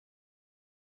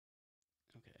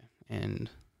And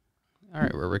all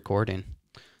right, we're recording.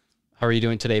 How are you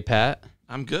doing today, Pat?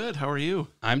 I'm good. How are you?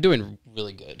 I'm doing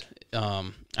really good.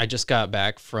 I just got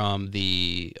back from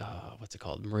the what's it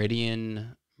called?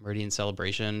 Meridian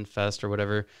Celebration Fest or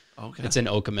whatever. Okay. It's in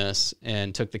Okemos,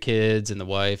 and took the kids and the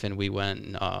wife, and we went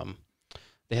and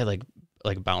they had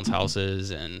like bounce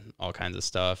houses and all kinds of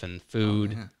stuff and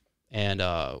food. Oh, And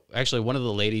actually, one of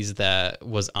the ladies that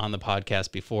was on the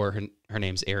podcast before, her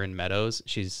name's Erin Meadows.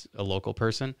 She's a local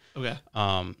person. okay.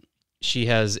 She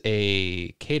has a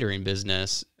catering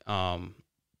business.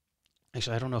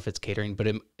 Actually, I don't know if it's catering,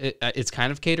 but it's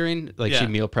kind of catering. Like she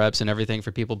meal preps and everything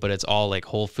for people, but it's all like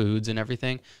Whole Foods and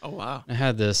everything. Oh, wow. I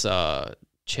had this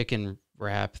chicken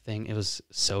wrap thing. It was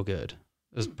so good.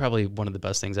 It was probably one of the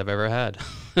best things I've ever had.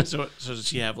 So does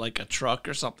she have like a truck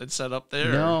or something set up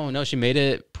there? No, she made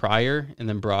it prior and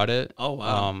then brought it. Oh,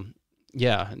 wow.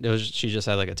 Yeah, she just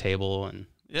had like a table and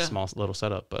small little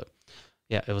setup, but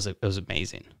yeah, it was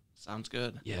amazing. Sounds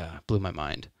good. Yeah, blew my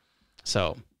mind.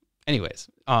 So, anyways,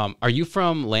 are you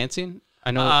from Lansing?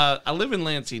 I know. I live in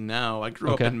Lansing now. I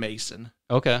grew up in Mason.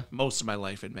 Okay. Most of my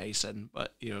life in Mason,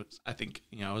 but I think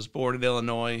I was born in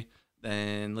Illinois,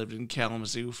 then lived in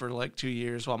Kalamazoo for like 2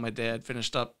 years while my dad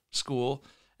finished up school,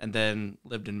 and then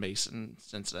lived in Mason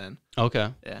since then.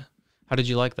 Okay. Yeah. How did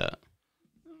you like that?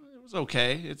 It was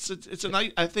okay. It's a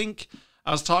nice. I think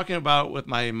I was talking about with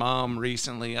my mom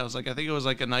recently. I was like, I think it was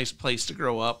like a nice place to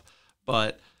grow up,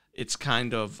 but it's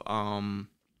kind of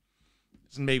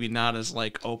it's maybe not as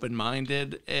like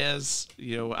open-minded as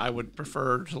I would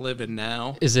prefer to live in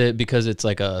now. Is it because it's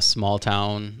like a small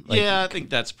town? Yeah, I think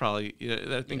that's probably.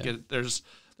 I think there's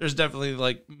definitely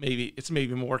like maybe it's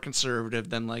more conservative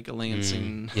than like a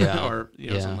Lansing or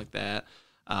something like that.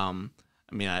 I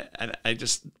mean, I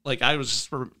just like I was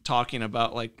just talking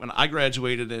about like when I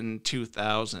graduated in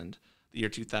 2000, the year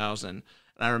 2000, and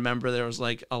I remember there was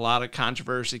like a lot of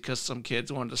controversy because some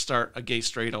kids wanted to start a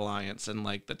gay-straight alliance, and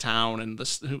like the town and the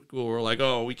school were like,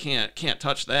 "Oh, we can't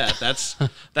touch that.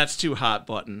 That's too hot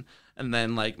button." And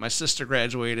then like my sister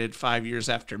graduated 5 years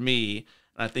after me,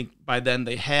 and I think by then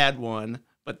they had one.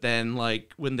 But then,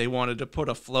 like, when they wanted to put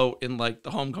a float in, like, the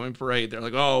homecoming parade, they're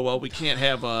like, oh, well, we can't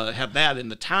have that in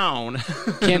the town.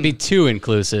 Can't be too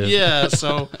inclusive. Yeah,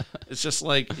 so it's just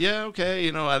like, yeah, okay,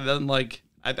 and then, like,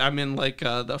 I'm in, like,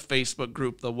 the Facebook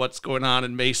group, the What's Going On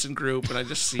in Mason group, and I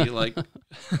just see, like,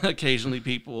 occasionally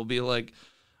people will be like,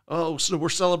 oh, so we're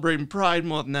celebrating Pride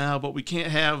Month now, but we can't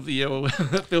have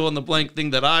the fill in the blank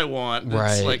thing that I want. And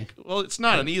right. It's like, well, it's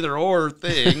not an either or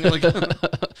thing. Like,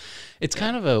 it's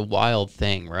kind of a wild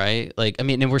thing, right? Like, I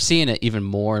mean, and we're seeing it even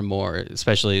more and more,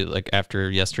 especially like after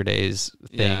yesterday's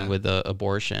thing with the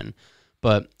abortion.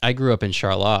 But I grew up in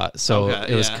Charlotte, so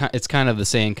it's kind of the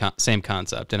same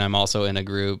concept. And I'm also in a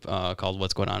group called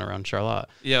What's Going On Around Charlotte.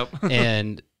 Yep.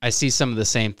 And I see some of the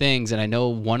same things, and I know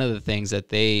one of the things that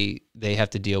they have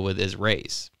to deal with is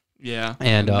race. Yeah,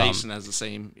 and Mason has the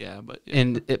same. Yeah, but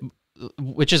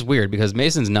which is weird because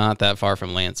Mason's not that far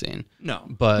from Lansing. No,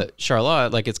 but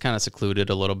Charlotte, like, it's kind of secluded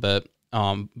a little bit.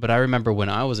 But I remember when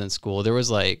I was in school, there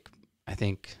was like I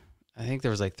think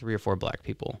there was like 3 or 4 black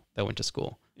people that went to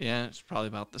school. Yeah, it's probably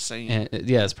about the same. And,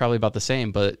 it's probably about the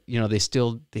same, but they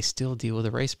still deal with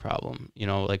a race problem.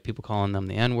 Like people calling them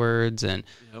the N-words, and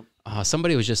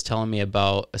somebody was just telling me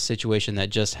about a situation that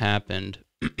just happened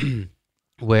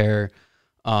where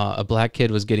a black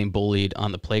kid was getting bullied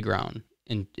on the playground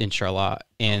in Charlotte,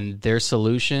 and their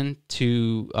solution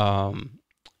to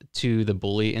the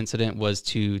bully incident was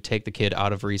to take the kid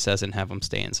out of recess and have him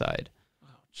stay inside.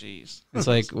 Jeez. It's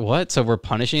like, what? So we're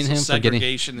punishing him for getting...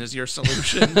 Segregation is your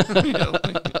solution?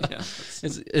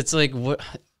 It's like,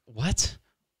 what?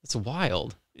 It's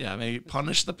wild. Yeah, maybe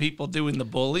punish the people doing the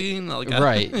bullying. Like,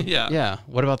 right. Yeah. Yeah.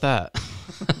 What about that?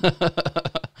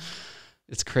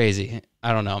 It's crazy.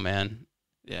 I don't know, man.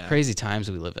 Yeah. Crazy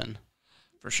times we live in.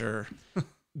 For sure.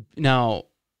 Now,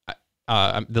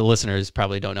 the listeners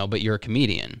probably don't know, but you're a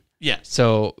comedian. Yeah.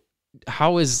 So...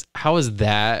 How is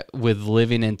that with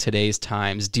living in today's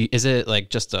times? Is it like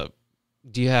do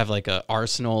you have like a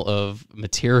arsenal of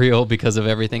material because of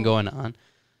everything going on?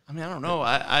 I mean, I don't know.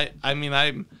 I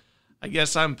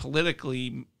guess I'm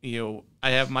politically, I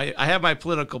have my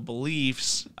political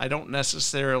beliefs. I don't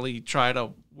necessarily try to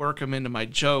work them into my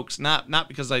jokes, not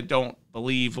because I don't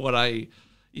believe what I,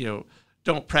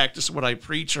 don't practice what I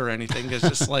preach or anything. It's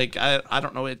just like, I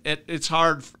don't know. It's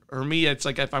hard for me. It's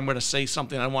like if I'm going to say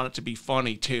something, I want it to be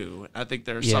funny too. I think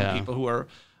there are some people who are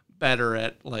better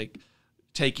at like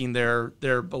taking their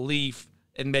belief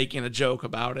and making a joke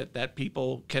about it that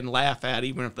people can laugh at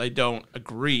even if they don't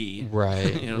agree.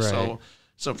 Right. Right.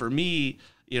 So for me,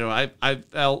 I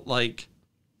felt like,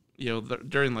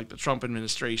 during like the Trump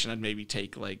administration, I'd maybe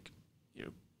take like,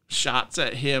 shots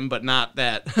at him, but not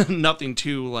that, nothing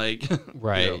too like,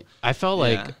 right. I felt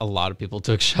like a lot of people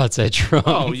took shots at Trump.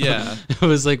 Oh yeah. It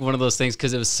was like one of those things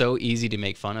because it was so easy to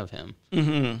make fun of him.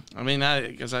 Mm-hmm. I mean,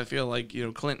 because I feel like,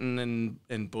 Clinton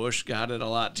and Bush got it a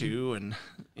lot too. And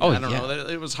I don't know,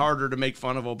 it was harder to make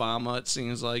fun of Obama, it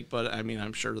seems like, but I mean,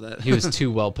 I'm sure that he was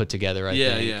too well put together. I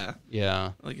think.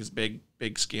 Yeah. Like his big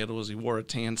scandal was he wore a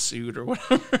tan suit or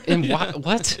whatever. And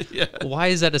what? Yeah. Why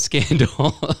is that a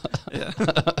scandal? Yeah.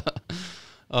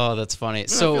 Oh, that's funny. I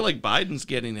feel like Biden's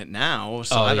getting it now,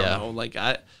 so I don't know. Like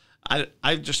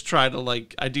I just try to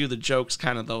like I do the jokes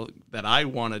kind of though that I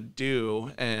want to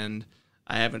do, and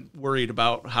I haven't worried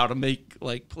about how to make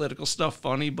like political stuff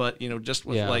funny. But just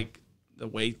with like the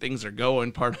way things are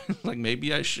going, like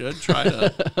maybe I should try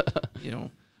to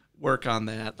work on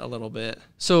that a little bit.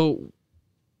 So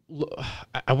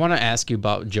I want to ask you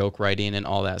about joke writing and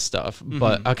all that stuff,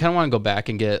 but I kind of want to go back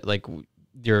and get like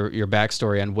your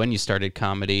backstory on when you started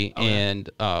comedy and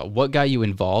what got you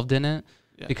involved in it.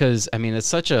 Yeah. Because I mean, it's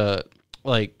such a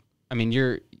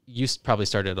you probably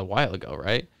started a while ago,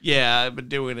 right? Yeah, I've been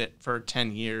doing it for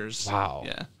 10 years. Wow.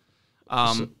 Yeah.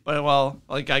 But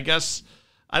like I guess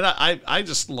I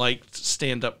just liked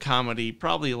stand-up comedy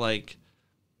probably like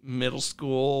middle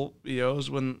school, is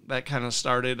when that kind of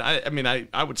started. I mean,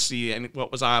 I would see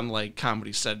what was on like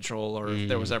Comedy Central, or if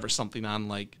there was ever something on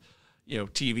like,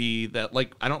 TV that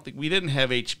like, I don't think we didn't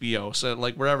have HBO. So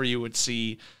like wherever you would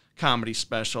see comedy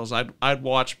specials, I'd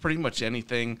watch pretty much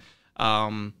anything.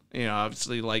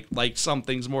 Obviously liked some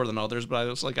things more than others, but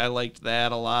I liked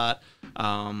that a lot.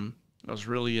 I was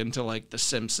really into like The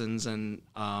Simpsons, and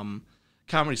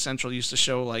Comedy Central used to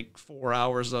show like 4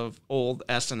 hours of old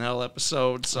SNL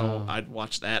episodes, so I'd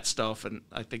watch that stuff, and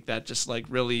I think that just like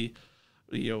really,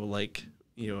 I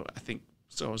think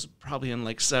so. I was probably in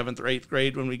like 7th or 8th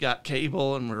grade when we got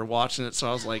cable, and we were watching it. So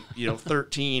I was like,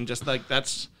 13, just like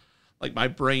that's like my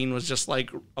brain was just like,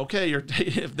 okay,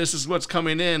 if this is what's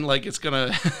coming in, like it's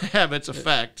gonna have its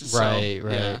effect. Right.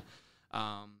 Yeah.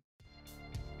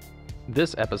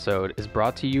 This episode is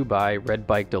brought to you by Red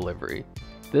Bike Delivery.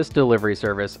 This delivery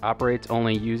service operates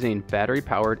only using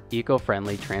battery-powered,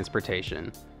 eco-friendly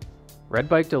transportation. Red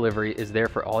Bike Delivery is there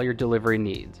for all your delivery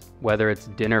needs, whether it's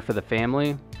dinner for the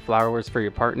family, flowers for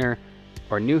your partner,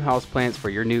 or new houseplants for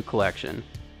your new collection.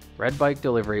 Red Bike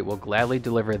Delivery will gladly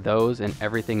deliver those and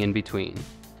everything in between.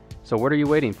 So what are you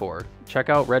waiting for? Check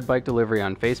out Red Bike Delivery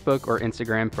on Facebook or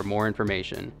Instagram for more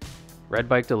information. Red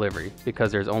Bike Delivery,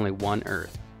 because there's only one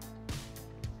Earth.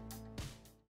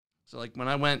 So like when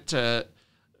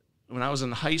I was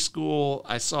in high school,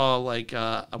 I saw like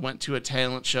I went to a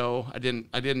talent show. I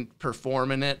didn't perform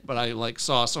in it, but I like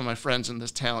saw some of my friends in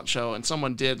this talent show, and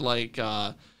someone did like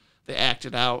they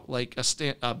acted out like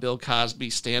a Bill Cosby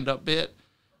stand-up bit,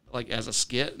 like as a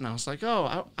skit, and I was like,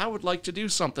 oh, I would like to do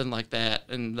something like that.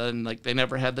 And then like they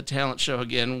never had the talent show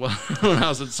again when I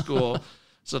was in school.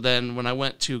 So then when I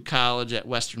went to college at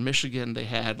Western Michigan, they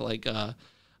had like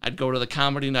I'd go to the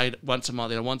comedy night once a month.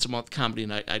 They had a once a month comedy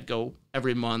night. I'd go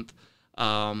every month.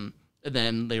 And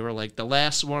then they were like, the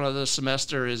last one of the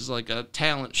semester is like a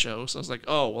talent show. So I was like,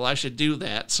 oh, well, I should do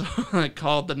that. So I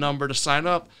called the number to sign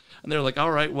up. And they're like, all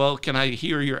right, well, can I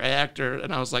hear your actor?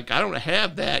 And I was like, I don't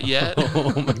have that yet.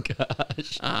 Oh, my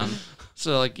gosh.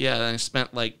 So, like, yeah, I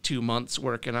spent like 2 months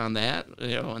working on that,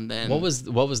 and then... What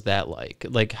was that like?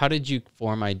 Like, how did you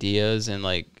form ideas, and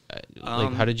like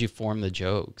how did you form the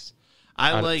jokes?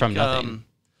 From nothing?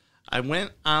 I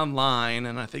went online,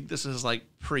 and I think this is like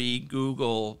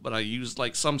pre-Google, but I used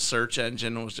like some search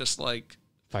engine. It was just like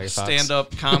Firefox.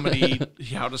 Stand-up comedy,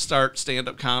 how to start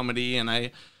stand-up comedy. And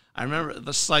I remember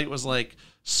the site was like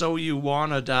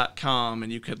soyouwanna.com,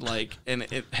 and you could like, and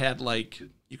it had like,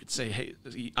 you could say, hey,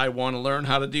 I want to learn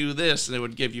how to do this, and it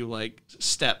would give you like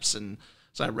steps. And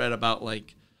so I read about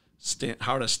like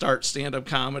how to start stand-up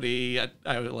comedy.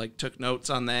 I like took notes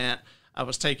on that. I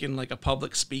was taking like a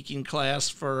public speaking class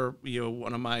for,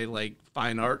 one of my like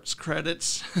fine arts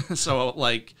credits. So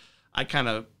like I kind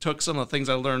of took some of the things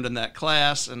I learned in that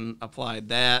class and applied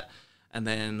that. And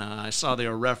then I saw they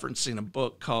were referencing a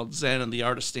book called Zen and the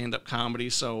Art of Stand-Up Comedy.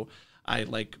 So I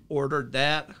like ordered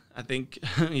that. I think,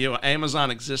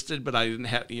 Amazon existed, but I didn't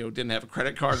have a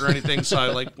credit card or anything. So I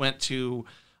like went to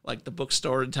like the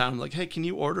bookstore in town, like, hey, can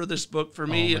you order this book for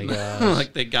me? Oh my gosh.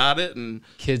 Like they got it, and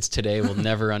kids today will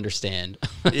never understand.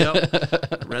 Yep.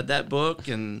 I read that book,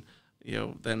 and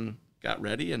then got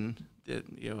ready and did,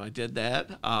 I did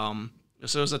that.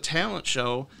 So it was a talent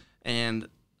show, and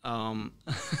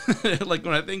like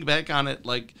when I think back on it,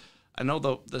 like I know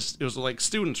it was like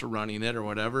students were running it or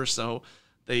whatever, so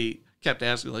they kept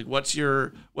asking like, what's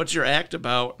your act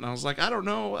about? And I was like, I don't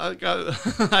know.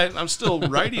 I'm still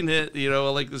writing it,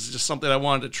 like this is just something I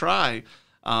wanted to try.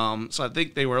 So I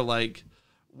think they were like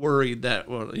worried that,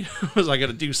 well, was I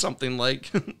going to do something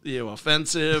like,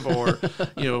 offensive or,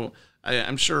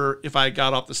 I'm sure if I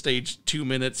got off the stage 2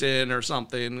 minutes in or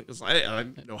something, because I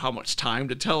didn't know how much time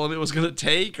to tell them it was going to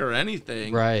take or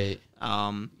anything. Right.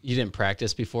 You didn't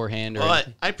practice beforehand? Well,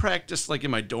 I practiced like in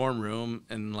my dorm room,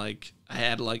 and like I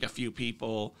had like a few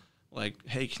people like,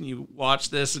 hey, can you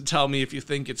watch this and tell me if you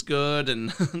think it's good?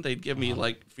 And they'd give me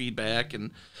like feedback.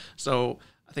 And so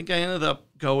I think I ended up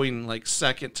going like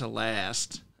second to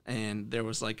last, and there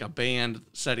was like a band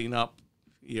setting up,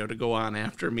 to go on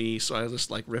after me. So I just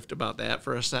like riffed about that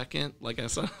for a second. Like I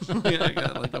said, I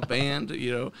got like a band,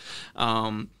 it's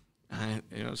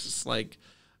just like,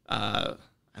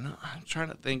 I'm trying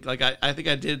to think. Like I think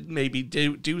I did maybe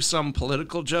do some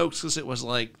political jokes because it was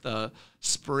like the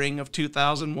spring of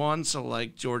 2001. So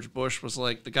like George Bush was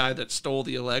like the guy that stole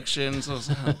the elections.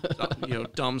 So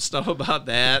dumb stuff about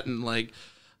that, and like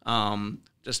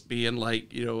just being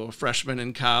like a freshman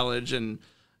in college, and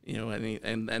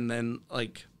and then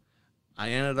like I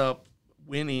ended up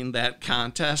winning that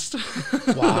contest.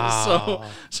 Wow.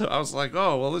 So I was like,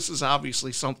 oh well, this is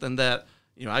obviously something that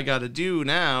I got to do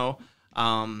now.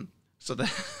 So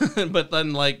that, but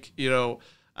then like,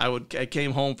 I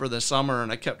came home for the summer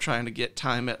and I kept trying to get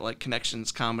time at like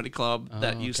Connections Comedy Club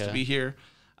that used to be here.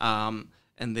 And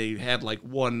they had like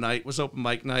one night was open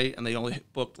mic night, and they only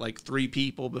booked like 3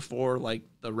 people before like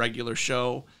the regular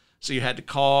show. So you had to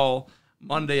call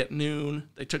Monday at noon.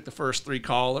 They took the first 3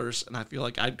 callers, and I feel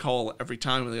like I'd call every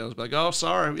time, and they was like, oh,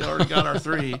 sorry, we already got our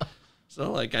 3.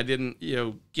 So like I didn't,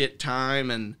 get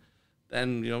time, and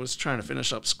then, I was trying to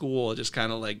finish up school. I just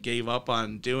kind of like gave up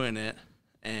on doing it.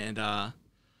 And I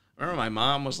remember my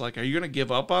mom was like, are you going to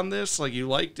give up on this? Like, you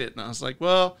liked it. And I was like,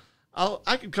 well,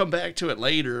 I could come back to it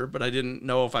later, but I didn't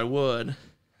know if I would.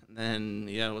 And then,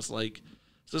 it was like,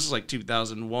 so this is like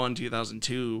 2001,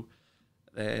 2002.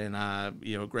 And I,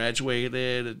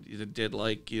 graduated, did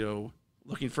like,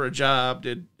 looking for a job,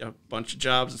 did a bunch of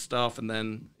jobs and stuff. And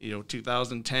then,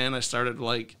 2010, I started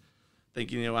like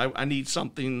thinking, I need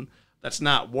something that's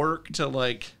not work to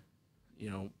like,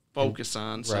 focus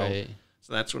on. So, right.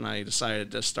 So that's when I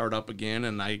decided to start up again,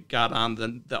 and I got on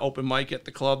the open mic at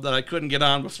the club that I couldn't get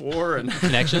on before. And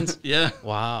Connections? Yeah.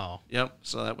 Wow. Yep.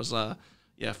 So that was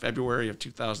February of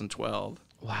 2012.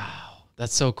 Wow.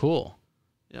 That's so cool.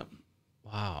 Yep.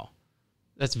 Wow.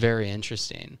 That's very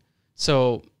interesting.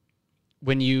 So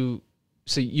you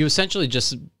essentially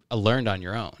just learned on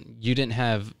your own. You didn't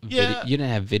have you didn't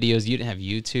have videos, you didn't have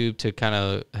YouTube to kind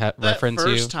of reference you.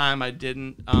 That first time I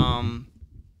didn't.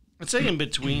 I'd say in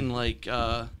between like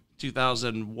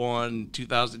 2001,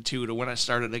 2002 to when I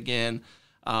started again,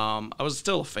 I was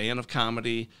still a fan of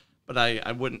comedy, but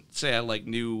I wouldn't say I like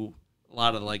knew a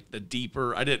lot of like the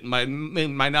deeper. I didn't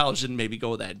my knowledge didn't maybe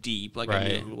go that deep. Like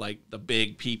right. I knew like the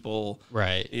big people,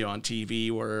 right? On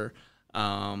TV were.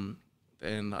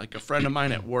 And like a friend of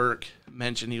mine at work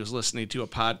mentioned he was listening to a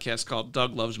podcast called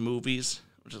Doug Loves Movies,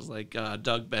 which is like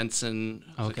Doug Benson,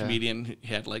 who's a comedian. He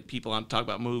had like people on to talk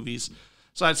about movies.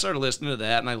 So I started listening to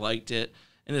that, and I liked it.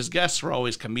 And his guests were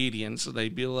always comedians, so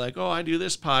they'd be like, oh, I do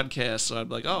this podcast. So I'd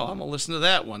be like, oh, I'm going to listen to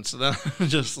that one. So then I'm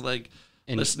just like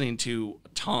listening to a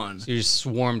ton. So you just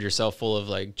swarmed yourself full of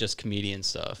like just comedian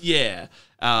stuff. Yeah.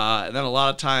 And then a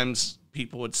lot of times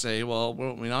people would say, well,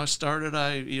 when I started,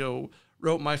 I,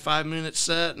 wrote my 5-minute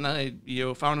set, and I,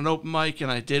 found an open mic,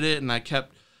 and I did it, and I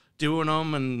kept doing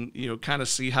them, and, kind of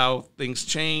see how things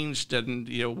changed and,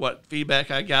 what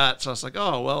feedback I got. So I was like,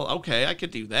 oh, well, okay, I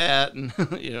could do that. And,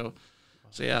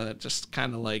 so yeah, that just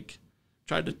kind of like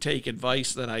tried to take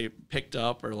advice that I picked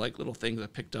up, or like little things I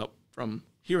picked up from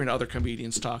hearing other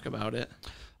comedians talk about it.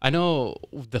 I know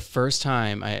the first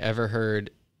time I ever heard,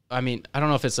 I don't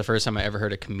know if it's the first time I ever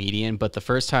heard a comedian, but the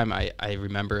first time I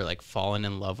remember like falling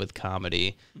in love with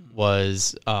comedy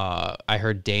was I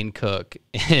heard Dane Cook,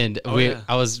 and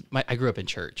I grew up in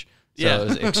church, so it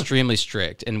was extremely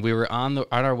strict, and we were on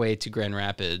our way to Grand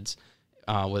Rapids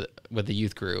with the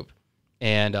youth group,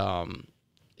 and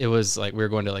it was like we were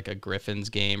going to like a Griffins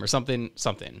game or something.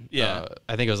 Yeah,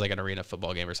 I think it was like an arena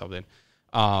football game or something.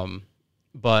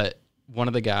 But one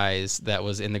of the guys that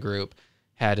was in the group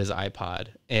had his iPod,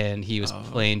 and he was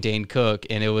playing Dane Cook,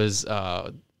 and it was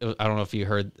I don't know if you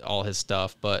heard all his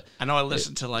stuff, but I know I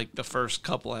listened to like the first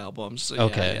couple albums. So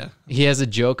okay. He has a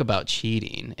joke about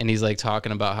cheating, and he's like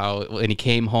talking about how when he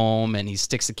came home and he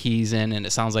sticks the keys in, and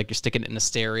it sounds like you're sticking it in a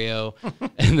stereo,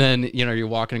 and then you're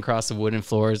walking across the wooden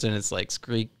floors, and it's like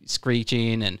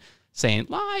screeching, and saying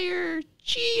liar,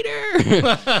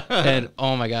 cheater. And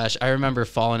oh my gosh, I remember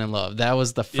falling in love. That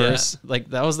was the first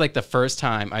the first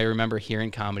time I remember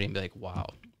hearing comedy and be like, wow,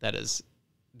 that's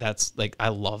like, I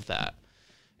love that.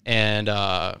 And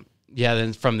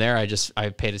then from there I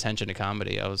paid attention to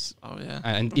comedy.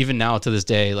 And even now to this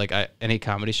day, like any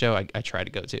comedy show I try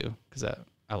to go to because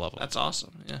I love it. That's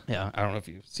awesome. Yeah. I don't know if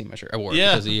you've seen my shirt. I wore it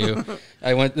because of you.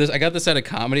 I got this at a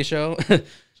comedy show.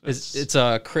 It's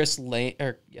Chris Lane,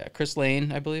 Chris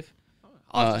Lane, I believe.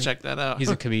 I'll have to check that out. He's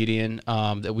a comedian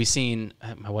that we seen.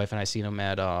 My wife and I seen him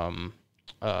at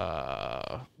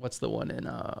what's the one in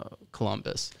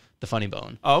Columbus, the Funny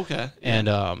Bone. Oh, okay. And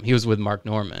he was with Mark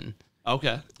Norman.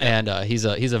 Okay. And he's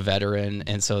a veteran,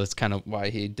 and so that's kind of why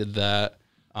he did that.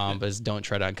 But it's don't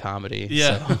tread on comedy.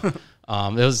 Yeah. So,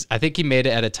 I think he made it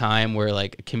at a time where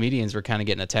like comedians were kind of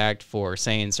getting attacked for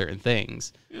saying certain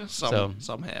things. Yeah,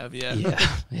 some have,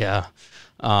 yeah.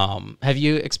 Have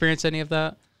you experienced any of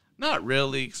that? Not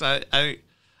really, because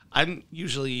I'm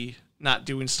usually not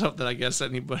doing stuff that I guess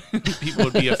people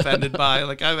would be offended by.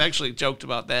 Like, I've actually joked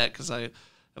about that because I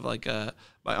have like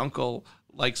my uncle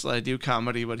likes that I do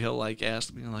comedy, but he'll like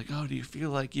ask me like, "Oh, do you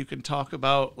feel like you can talk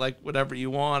about like whatever you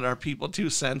want? Are people too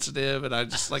sensitive?" And I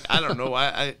just like, I don't know.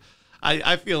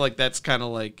 I feel like that's kind of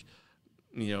like,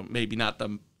 maybe not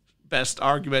the best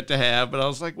argument to have, but I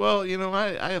was like, well,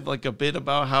 I have like a bit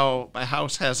about how my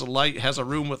house has a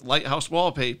room with lighthouse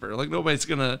wallpaper. Like, nobody's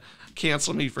gonna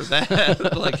cancel me for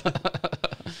that. Like,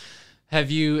 have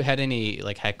you had any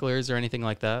like hecklers or anything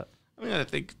like that? I mean, I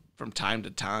think from time to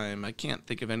time, I can't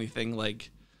think of anything like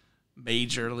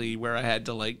majorly where I had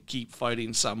to like keep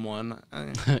fighting someone.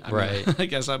 Right. I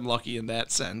guess I'm lucky in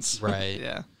that sense. Right.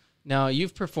 Yeah. Now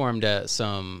you've performed at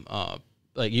some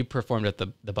you performed at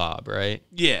the Bob, right?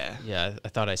 Yeah. Yeah, I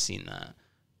thought I seen that.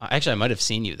 Actually, I might have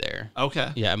seen you there. Okay.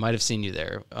 Yeah, I might have seen you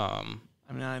there. I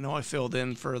mean, I know I filled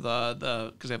in for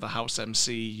the because I have a house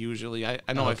MC usually. I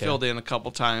know I filled in a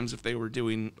couple times if they were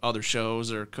doing other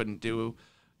shows or couldn't do,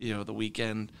 the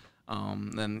weekend.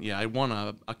 Then I won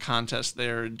a contest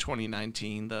there in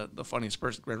 2019, the Funniest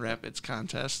Person Grand Rapids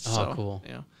contest. Oh, so, cool.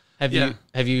 Yeah.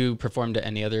 Have you performed at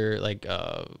any other like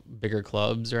bigger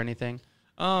clubs or anything?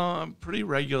 Pretty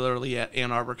regularly at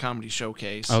Ann Arbor Comedy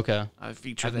Showcase. Okay. I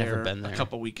feature there a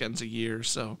couple weekends a year.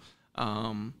 So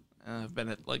I've been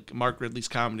at like Mark Ridley's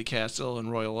Comedy Castle in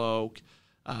Royal Oak.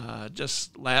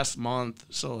 Just last month,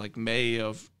 so like May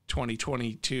of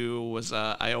 2022 was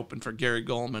I opened for Gary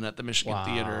Goldman at the Michigan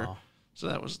Theater. So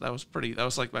that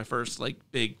was like my first like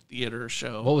big theater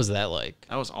show. What was that like?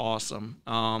 That was awesome.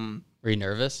 Were you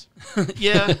nervous?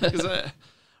 Yeah, because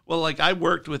I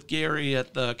worked with Gary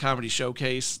at the Comedy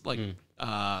Showcase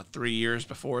 3 years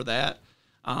before that.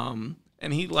 And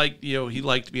he liked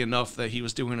me enough that he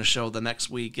was doing a show the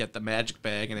next week at the Magic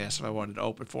Bag and asked if I wanted to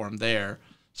open for him there.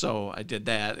 So I did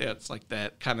that. It's like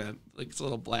that kind of like it's a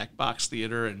little black box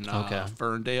theater in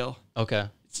Ferndale. Okay.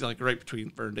 It's like right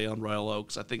between Ferndale and Royal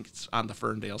Oaks. I think it's on the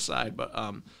Ferndale side. But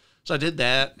so I did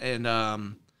that, and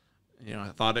I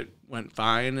thought it went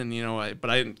fine, and but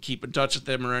I didn't keep in touch with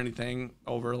them or anything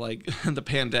over like the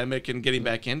pandemic and getting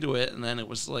back into it. And then it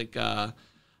was like the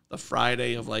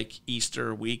Friday of like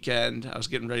Easter weekend. I was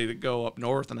getting ready to go up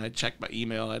north, and I checked my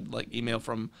email. I had like email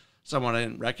from someone I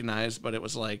didn't recognize, but it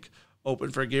was like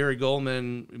open for Gary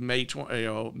Goldman May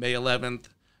 11th,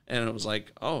 and it was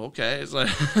like, oh, okay. It's like,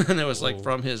 and it was like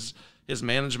from his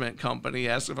management company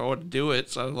asked if I wanted to do it.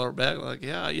 So I wrote back like,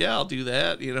 yeah, I'll do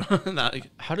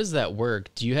that. How does that work?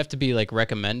 Do you have to be like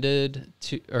recommended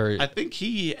to, or I think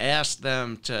he asked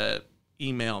them to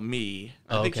email me.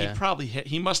 I think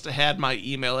he must have had my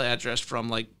email address from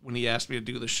like when he asked me to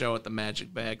do the show at the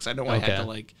Magic Bag. 'Cause I know I had to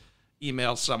like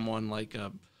email someone like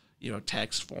a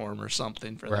text form or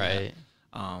something for that. Right.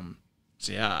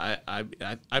 So yeah,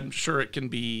 I'm sure it can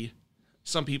be.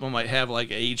 Some people might have like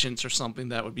agents or something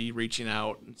that would be reaching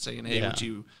out and saying, "Hey, would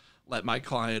you let my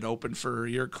client open for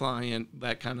your client?"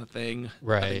 That kind of thing.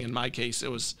 Right. I think in my case,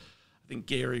 I think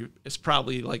Gary is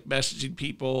probably like messaging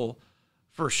people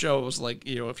for shows like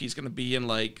if he's going to be in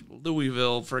like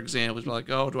Louisville, for example, he's like,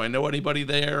 "Oh, do I know anybody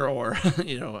there?" Or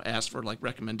ask for like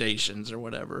recommendations or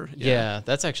whatever. Yeah,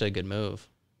 that's actually a good move.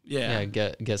 Yeah,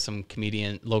 get some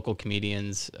local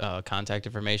comedians contact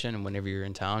information, and whenever you're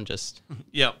in town, just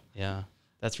yep. Yeah,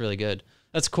 that's really good.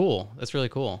 That's cool. That's really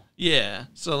cool. Yeah.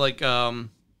 So like I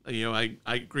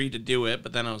agreed to do it,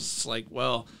 but then I was like,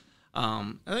 well,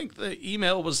 I think the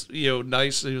email was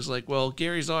nice. It was like, well,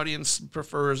 Gary's audience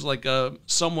prefers like a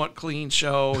somewhat clean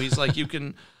show. He's like, you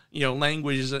can.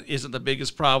 Language isn't the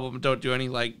biggest problem. Don't do any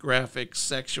like graphic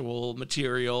sexual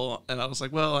material. And I was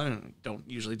like, well, I don't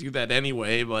usually do that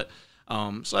anyway, but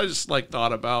So I just like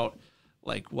thought about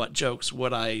like what jokes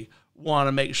would I want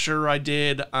to make sure I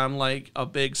did on like a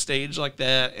big stage like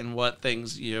that, and what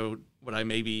things, would I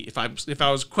maybe, if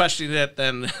I was questioning it,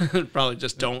 then probably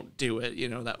just don't do it.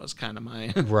 That was kind of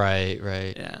my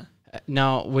right. Yeah.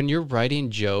 Now, when you're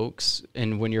writing jokes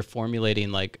and when you're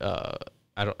formulating like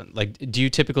do you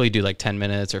typically do like 10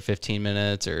 minutes or 15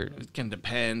 minutes or? It can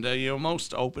depend.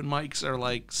 Most open mics are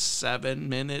like 7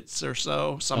 minutes or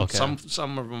so. Some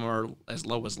of them are as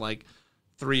low as like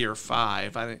 3 or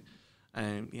 5. I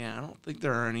don't think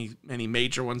there are any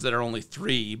major ones that are only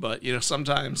 3, but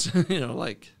sometimes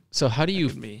like. So how do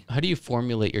you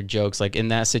formulate your jokes? Like in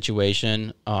that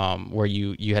situation where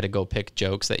you had to go pick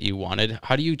jokes that you wanted,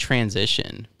 how do you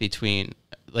transition between,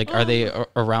 like, are they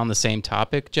around the same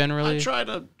topic generally?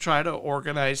 I try to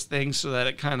organize things so that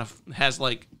it kind of has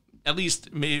like, at least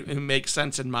it makes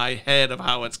sense in my head of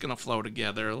how it's going to flow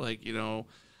together. Like, I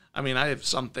have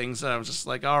some things that I was just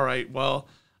like, all right, well,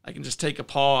 I can just take a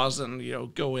pause and,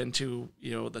 go into,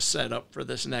 the setup for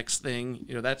this next thing.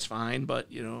 That's fine. But,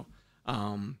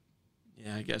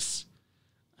 I guess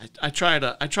I try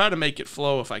to make it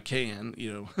flow if I can,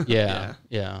 Yeah.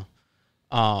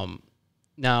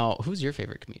 Now, who's your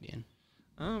favorite comedian?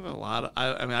 I have a lot.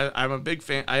 I'm a big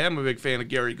fan. I am a big fan of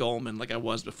Gary Goldman, like I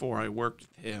was before I worked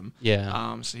with him.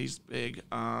 Yeah. So he's big.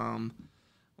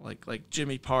 Like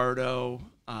Jimmy Pardo.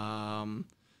 I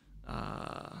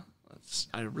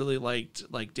really liked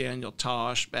like Daniel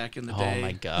Tosh back in the day. Oh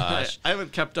my gosh! I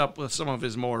haven't kept up with some of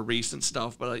his more recent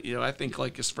stuff, but I think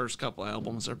like his first couple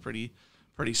albums are pretty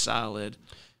solid.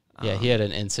 Yeah, he had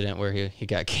an incident where he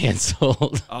got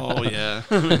canceled. Oh yeah.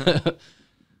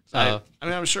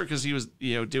 I'm sure because he was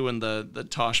doing the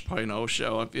Tosh.0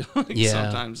 show. I feel like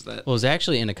sometimes that. Well, it was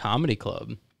actually in a comedy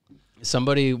club.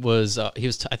 Somebody was I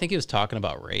think he was talking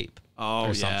about rape. Oh,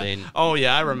 or something. Oh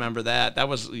yeah, I remember that. That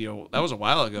was a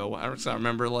while ago. I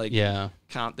remember like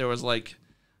there was like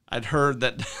I'd heard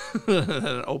that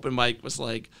an open mic was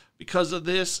like, because of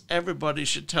this, everybody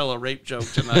should tell a rape joke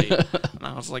tonight. And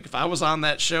I was like, if I was on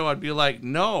that show, I'd be like,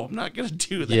 no, I'm not gonna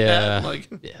do that. Yeah. Like,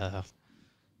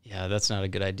 yeah, that's not a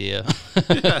good idea.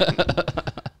 I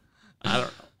don't know.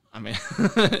 I mean,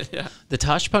 yeah. The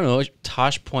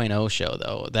Tosh.0 show,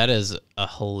 though, that is a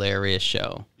hilarious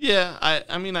show. Yeah,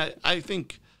 I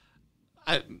think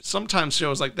sometimes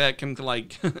shows like that can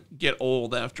like get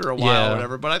old after a while or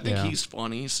whatever, but I think he's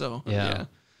funny, so yeah.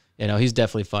 He's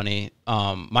definitely funny.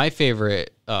 My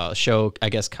favorite show, I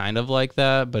guess kind of like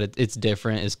that, but it's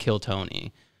different, is Kill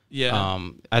Tony. Yeah.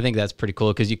 I think that's pretty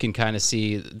cool because you can kind of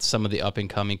see some of the up and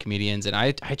coming comedians, and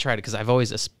I tried it because I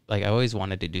always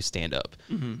wanted to do stand up.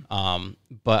 Mm-hmm.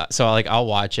 But so I'll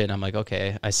watch it and I'm like,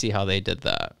 okay, I see how they did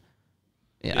that.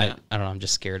 Yeah. I don't know. I'm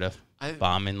just scared of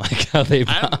bombing like how they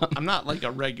bomb. I'm not like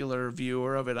a regular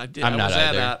viewer of it. I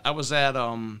was at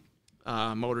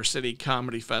Motor City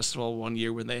Comedy Festival one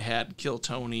year when they had Kill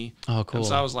Tony. Oh, cool. And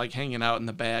so I was like hanging out in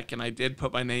the back, and I did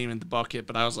put my name in the bucket,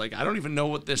 but I was like, I don't even know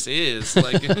what this is.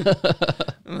 Like, and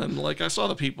then like I saw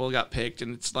the people got picked,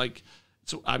 and it's like,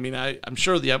 I'm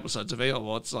sure the episode's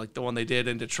available. It's like the one they did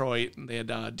in Detroit, and they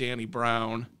had Danny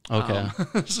Brown. Okay.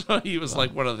 So he was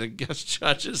like one of the guest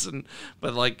judges,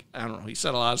 but like, I don't know, he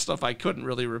said a lot of stuff I couldn't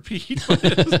really repeat. But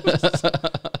it's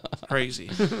crazy.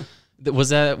 Was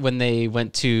that when they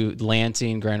went to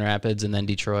Lansing, Grand Rapids, and then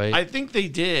Detroit? I think they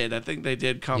did.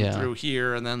 Come through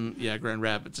here, and then Grand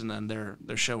Rapids, and then their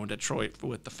show in Detroit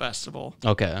with the festival.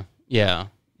 Okay. Yeah.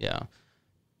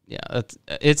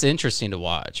 It's interesting to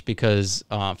watch because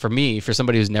for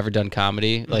somebody who's never done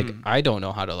comedy, like I don't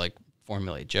know how to like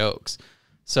formulate jokes.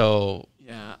 So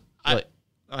yeah, I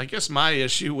guess my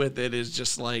issue with it is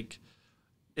just like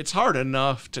it's hard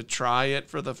enough to try it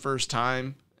for the first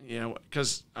time.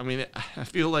 Because I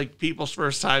feel like people's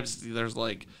first times, there's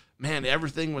like, man,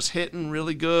 everything was hitting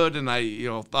really good, and I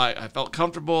thought I felt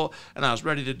comfortable, and I was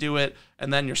ready to do it,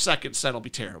 and then your second set will be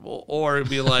terrible, or it'd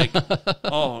be like,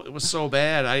 oh, it was so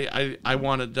bad, I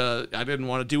didn't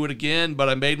want to do it again, but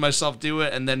I made myself do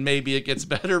it, and then maybe it gets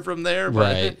better from there. But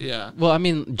right. Yeah. Well,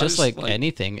 just like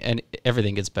anything, and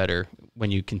everything gets better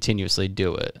when you continuously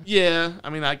do it. Yeah.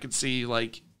 I could see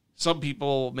like. Some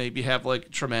people maybe have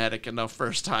like traumatic enough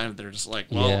first time. They're just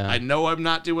like, well, I know I'm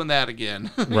not doing that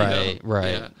again. Right.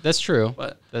 Yeah. That's true.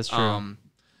 But that's true.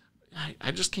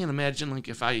 I just can't imagine like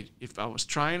if I was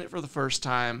trying it for the first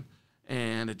time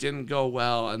and it didn't go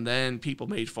well, and then people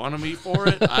made fun of me for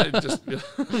it. I just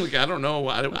like, I don't know.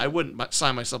 I wouldn't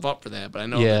sign myself up for that, but I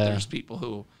know that there's people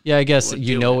who. Yeah, I guess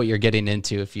you know what you're getting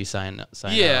into if you sign up.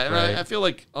 Yeah, and right? I feel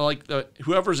like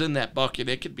whoever's in that bucket,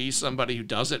 it could be somebody who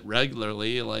does it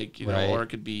regularly, like know, or it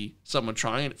could be someone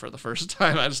trying it for the first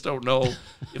time. I just don't know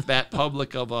if that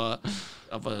public of a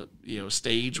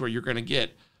stage where you're going to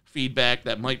get feedback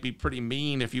that might be pretty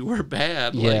mean if you were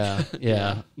bad.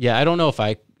 Yeah, yeah. I don't know if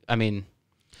I mean,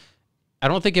 I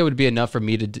don't think it would be enough for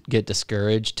me to get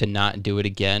discouraged to not do it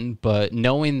again. But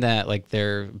knowing that like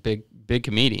they're big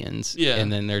comedians, and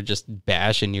then they're just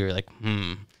bashing you, like,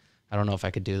 I don't know if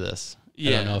I could do this.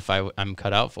 I don't know if I'm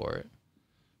cut out for it.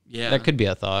 Yeah, that could be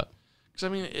a thought. Because I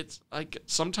mean, it's like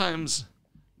sometimes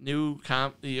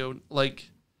like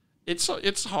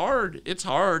it's hard. It's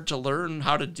hard to learn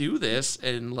how to do this,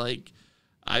 and like.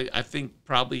 I think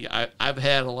probably I've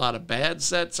had a lot of bad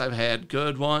sets. I've had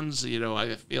good ones.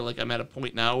 I feel like I'm at a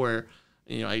point now where,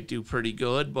 I do pretty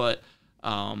good, but,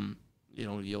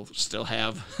 you'll still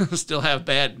have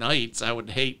bad nights. I would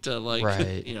hate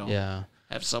to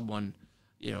have someone,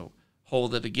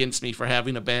 hold it against me for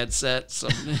having a bad set. So,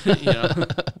 Yeah,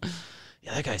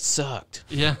 that guy sucked.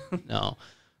 Yeah. No.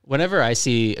 Whenever I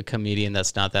see a comedian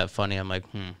that's not that funny, I'm like,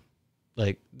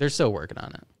 like they're still working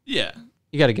on it. Yeah.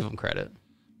 You got to give them credit.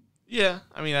 Yeah,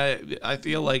 I mean, I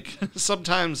feel like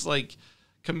sometimes like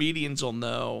comedians will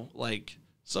know like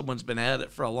someone's been at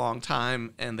it for a long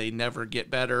time and they never get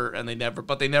better, and they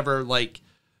never like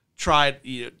try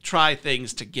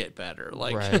things to get better.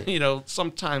 Like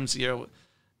sometimes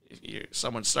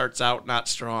someone starts out not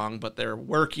strong, but they're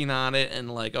working on it, and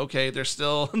like okay, they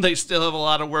still have a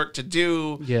lot of work to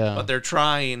do. Yeah, but they're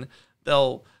trying.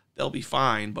 They'll be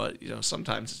fine, but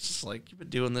sometimes it's just like you've been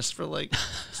doing this for like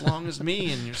as long as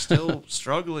me, and you're still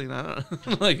struggling. I don't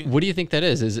know. Like, what do you think that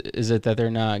is? Is it that they're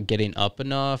not getting up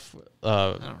enough?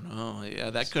 I don't know.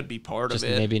 Yeah, that could be part of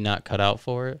it. Maybe not cut out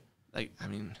for it. Like, I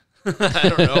mean,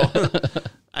 I don't know.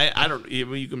 I don't.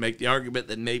 You can make the argument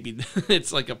that maybe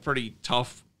it's like a pretty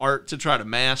tough art to try to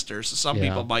master, so some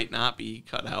people might not be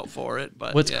cut out for it.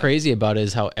 But what's crazy about it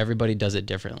is how everybody does it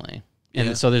differently.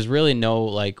 And so there's really no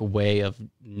like way of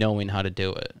knowing how to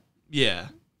do it. Yeah.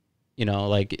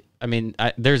 Like, I mean,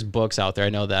 there's books out there. I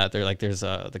know that there's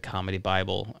the Comedy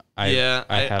Bible. I have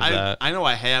that. I know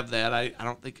I have that. I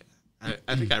don't think,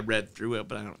 I think I read through it,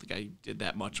 but I don't think I did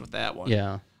that much with that one.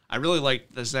 Yeah. I really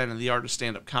liked the Zen and the Art of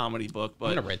Stand-Up Comedy book, but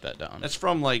I'm going to write that down. That's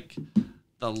from like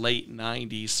the late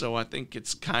 90s. So I think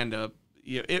it's kind of,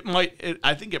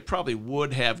 I think it probably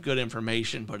would have good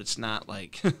information, but it's not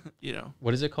like,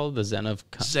 What is it called? The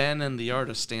Zen and the Art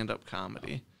of Stand-Up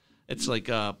Comedy. It's like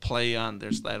a play on,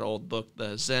 there's that old book,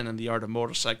 The Zen and the Art of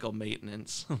Motorcycle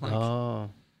Maintenance.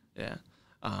 Yeah.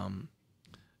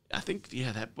 I think,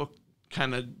 that book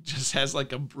kind of just has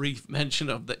like a brief mention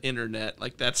of the internet.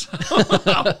 Like that's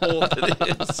how old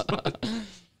it is.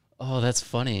 Oh, that's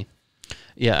funny.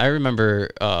 Yeah, I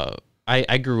remember...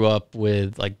 I grew up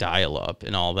with like dial-up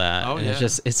and all that. Oh, and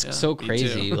it's so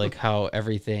crazy like how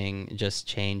everything just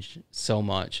changed so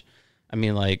much. I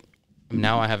mean, like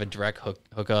now I have a direct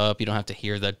hookup. You don't have to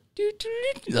hear the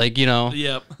like,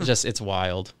 Yep. It's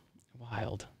wild.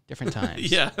 Different times.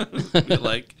 Yeah.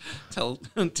 Like tell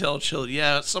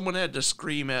children, someone had to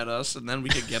scream at us and then we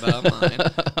could get online.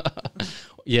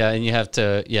 Yeah, and you have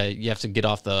to get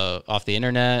off the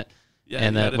internet. Yeah,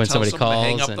 and then when somebody calls,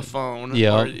 hang up the phone.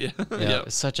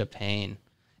 It's such a pain.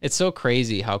 It's so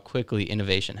crazy how quickly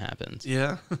innovation happens.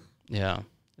 Yeah,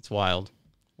 it's wild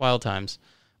times.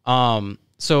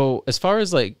 So as far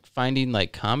as like finding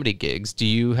like comedy gigs, do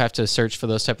you have to search for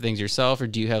those type of things yourself, or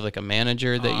do you have like a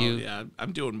manager that you? Yeah,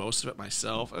 I'm doing most of it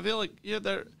myself. I feel like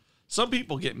some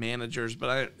people get managers,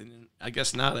 but I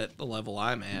guess not at the level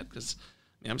I'm at because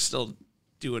I'm still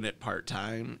doing it part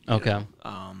time. Okay.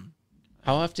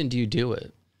 How often do you do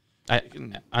it?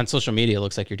 On social media, it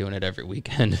looks like you're doing it every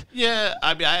weekend. Yeah,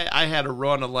 I mean, I had a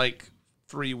run of like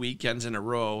 3 weekends in a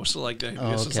row, so like this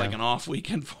was like an off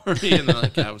weekend for me, and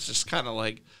like I was just kind of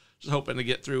like just hoping to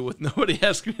get through with nobody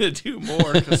asking me to do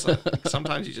more because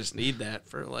sometimes you just need that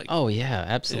for like. Oh yeah,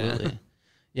 absolutely.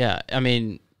 Yeah, I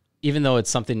mean, even though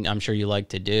it's something I'm sure you like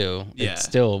to do, it's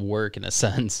still work in a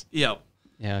sense. Yep.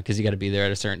 Yeah, because you got to be there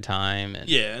at a certain time. And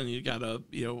you got to,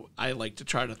 I like to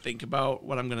try to think about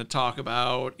what I'm going to talk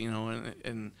about,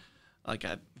 and like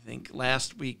I think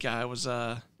last week I was,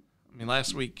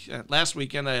 last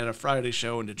weekend I had a Friday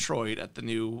show in Detroit at the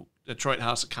new Detroit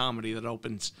House of Comedy that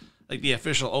opens, like the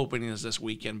official opening is this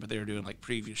weekend, but they were doing like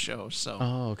previous shows. So,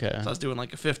 okay. So I was doing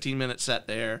like a 15-minute set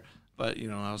there, but,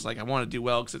 I was like, I want to do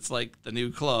well because it's like the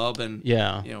new club, and,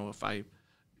 if I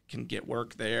can get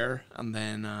work there. And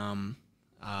then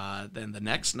the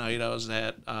next night I was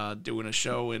at doing a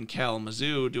show in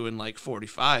Kalamazoo, doing like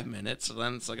 45 minutes. So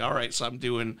then it's like, all right, so I'm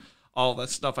doing all that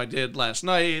stuff I did last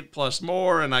night plus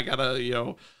more, and I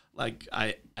gotta, like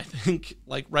I think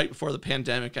like right before the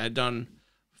pandemic I had done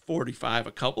 45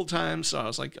 a couple times, so I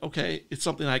was like, okay, it's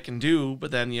something I can do.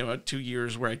 But then 2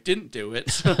 years where I didn't do it,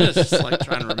 so it's just like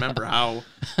trying to remember how.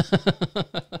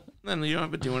 And then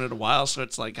I've been doing it a while, so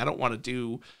it's like I don't want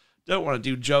to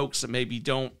do jokes that maybe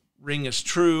don't ring as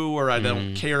true, or I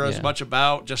don't care as much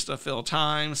about, just to fill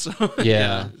time. So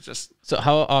So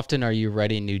how often are you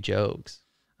writing new jokes?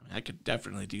 I mean, I could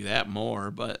definitely do that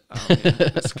more, but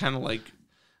it's kind of like.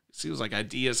 It seems like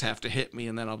ideas have to hit me,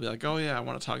 and then I'll be like, oh, yeah, I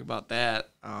want to talk about that.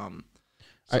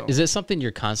 Is it something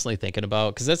you're constantly thinking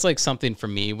about? Because that's like something for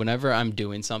me whenever I'm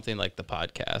doing something like the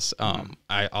podcast.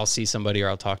 I'll see somebody or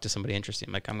I'll talk to somebody interesting.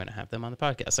 I'm like, I'm going to have them on the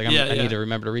podcast. Like I need to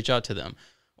remember to reach out to them.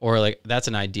 Or like, that's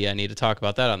an idea. I need to talk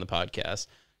about that on the podcast.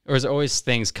 Or is there always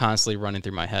things constantly running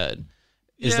through my head?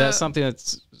 Is that something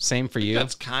that's same for you?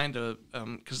 That's kind of,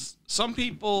 because some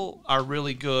people are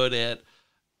really good at,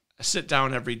 I sit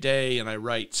down every day and I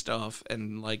write stuff,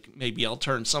 and like maybe I'll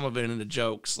turn some of it into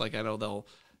jokes. Like I know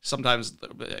sometimes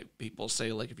people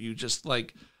say like if you just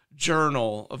like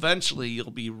journal, eventually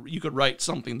you could write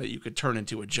something that you could turn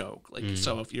into a joke. Like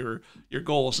so if your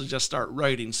goal is to just start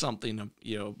writing something,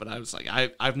 but I was like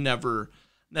I've never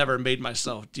made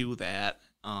myself do that.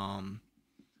 I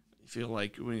feel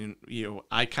like when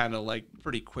I kind of like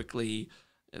pretty quickly.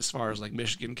 As far as like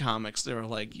Michigan comics, they were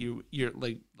like you're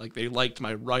like they liked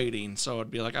my writing, so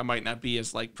it'd be like I might not be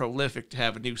as like prolific to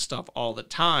have new stuff all the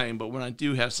time, but when I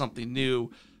do have something new,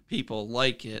 people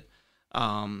like it.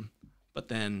 But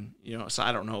then so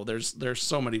I don't know. There's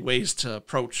so many ways to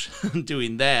approach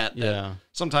doing that.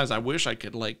 Sometimes I wish I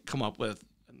could like come up with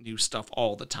new stuff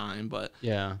all the time, but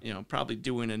probably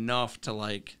doing enough to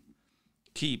like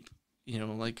keep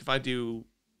like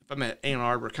if I'm at Ann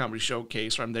Arbor Comedy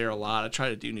Showcase, where I'm there a lot, I try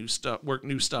to do new stuff, work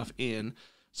new stuff in.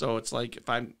 So it's like if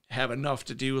I have enough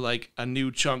to do like a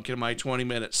new chunk in my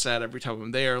 20-minute set every time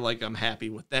I'm there, like I'm happy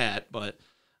with that. But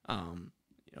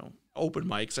open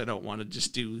mics, I don't want to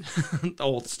just do the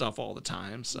old stuff all the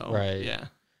time. So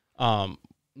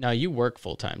now you work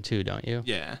full time too, don't you?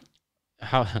 Yeah.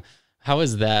 How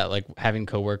is that? Like having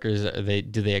coworkers?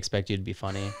 Do they expect you to be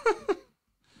funny?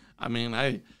 I mean,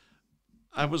 I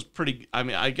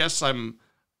guess I'm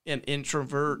an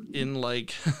introvert in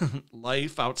like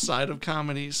life outside of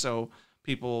comedy, so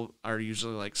people are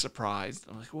usually like surprised.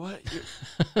 I'm like, what? You're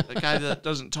the guy that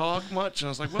doesn't talk much? And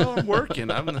I was like, well, I'm working.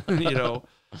 I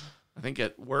think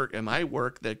at my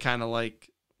work, that kind of like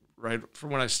right from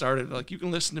when I started, like you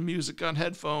can listen to music on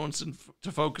headphones and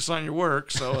to focus on your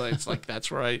work. So it's like, that's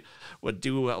where I would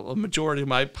do a majority of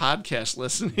my podcast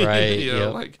listening. Right.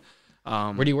 Like,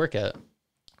 where do you work at?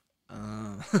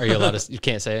 Are you allowed to? You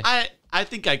can't say. I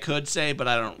think I could say, but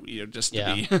I don't. Just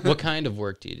to be. What kind of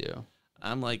work do you do?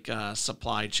 I'm like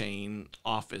supply chain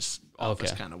office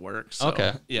kind of work. So,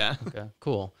 okay. Yeah. Okay.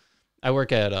 Cool. I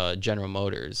work at General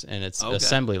Motors, and it's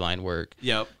assembly line work.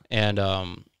 Yep. And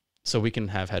so we can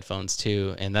have headphones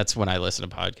too, and that's when I listen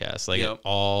to podcasts like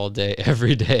all day,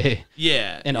 every day.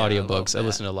 Yeah. And audiobooks. I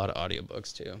listen to a lot of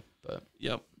audiobooks too. But.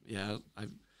 Yep. Yeah.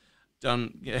 I've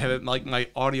done have like my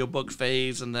audiobook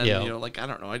phase, and then like I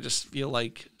don't know, I just feel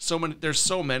like there's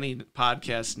so many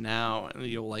podcasts now, and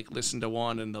you'll like listen to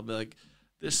one and they'll be like,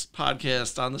 this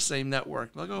podcast on the same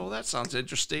network, I'm like, oh, that sounds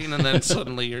interesting, and then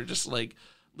suddenly you're just like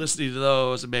listening to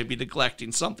those and maybe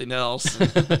neglecting something else. And,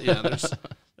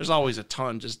 there's always a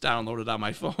ton just downloaded on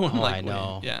my phone. Like, I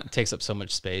know. It takes up so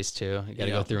much space too. You got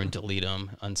to go through and delete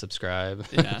them, unsubscribe.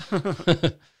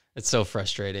 It's so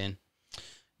frustrating.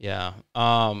 Yeah.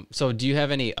 So do you have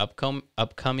any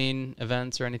upcoming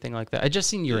events or anything like that? I just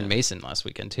seen you were in Mason last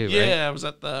weekend too, right? Yeah, I was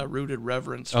at the Rooted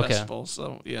Reverence Festival.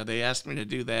 So they asked me to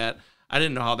do that. I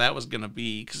didn't know how that was gonna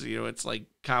be because it's like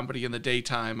comedy in the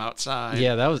daytime outside.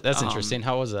 Yeah, that's interesting.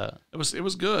 How was that? It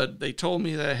was good. They told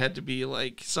me that it had to be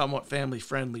like somewhat family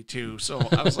friendly too. So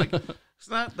I was like, it's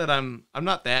not that I'm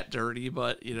not that dirty,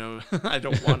 but I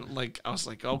don't want like I was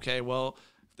like, okay, well.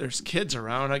 There's kids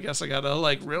around, I guess I gotta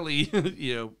like really,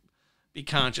 be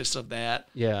conscious of that.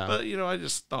 Yeah. But I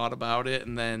just thought about it,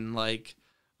 and then like,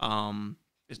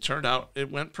 it turned out it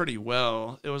went pretty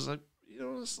well. It was like,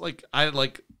 it's like I had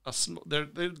like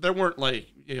there weren't like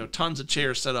tons of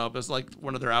chairs set up. It was like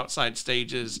one of their outside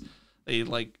stages. They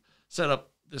like set up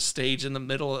the stage in the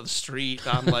middle of the street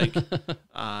on like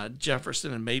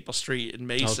Jefferson and Maple Street in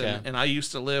Mason. Okay. And I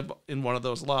used to live in one of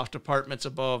those loft apartments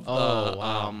above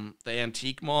the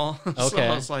antique mall. So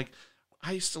I was like,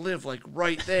 I used to live like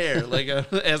right there, like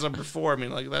as I'm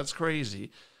performing, like that's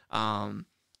crazy. Some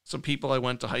people I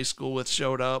went to high school with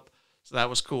showed up, so that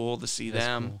was cool to see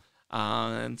them. Cool.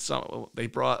 And so they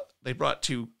brought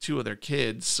two of their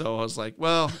kids. So I was like,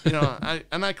 well,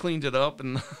 I cleaned it up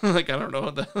and like, I don't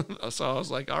know. So I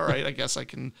was like, all right, I guess I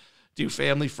can do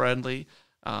family friendly.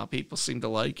 People seemed to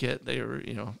like it. They were,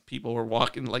 people were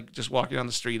just walking down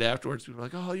the street afterwards. People were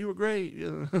like, oh, you were great.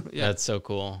 Yeah. That's so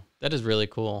cool. That is really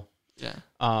cool. Yeah.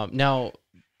 Now,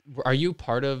 are you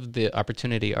part of the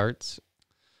Opportunity Arts?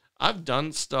 I've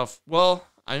done stuff. Well,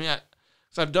 I mean,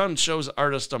 so I've done shows at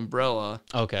Artist Umbrella.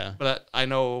 Okay. But I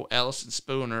know Allison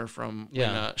Spooner from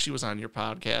when she was on your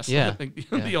podcast. Yeah. I think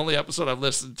the only episode I've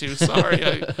listened to.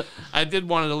 Sorry. I did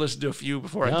want to listen to a few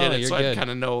before I did it, so I kind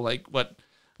of know like what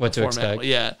to expect.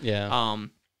 Yeah. Yeah.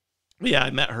 Yeah,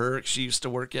 I met her. She used to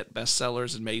work at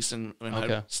Bestsellers in Mason, and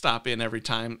I'd stop in every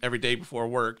day before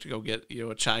work to go get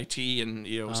a chai tea and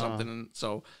something. And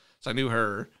so I knew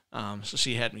her. So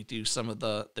she had me do some of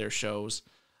their shows.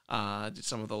 Did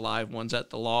some of the live ones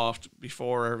at the Loft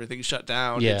before everything shut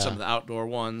down. Yeah. Did some of the outdoor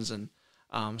ones, and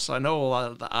so I know a lot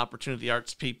of the Opportunity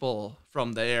Arts people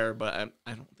from there, but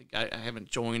I don't think I haven't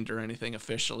joined or anything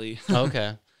officially.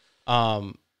 Okay.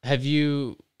 Have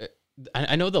you?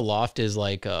 I know the Loft is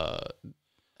like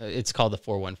it's called the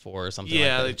 414 or something.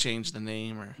 Yeah, like that. They changed the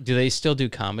name. Or do they still do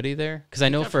comedy there? Because I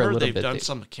know for a little bit they've done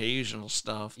some occasional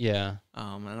stuff. Yeah.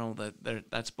 I know that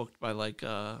that's booked by like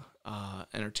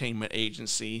entertainment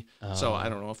agency. So I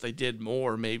don't know if they did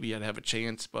more. Maybe I'd have a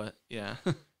chance. But yeah.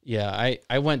 Yeah,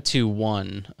 I went to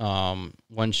one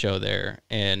show there,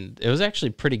 and it was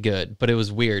actually pretty good. But it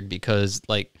was weird because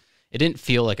like it didn't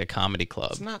feel like a comedy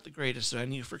club. It's not the greatest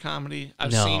venue for comedy. I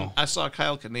saw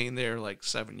Kyle Kinane there like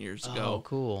 7 years ago. Oh,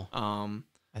 cool.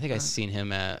 I think I've seen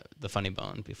him at the Funny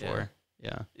Bone before.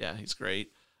 Yeah, he's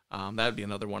great. That'd be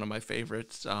another one of my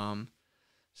favorites. So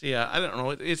yeah, I don't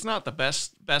know. It's not the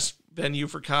best venue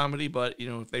for comedy, but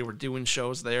if they were doing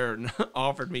shows there and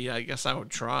offered me, I guess I would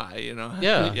try.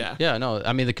 Yeah. No,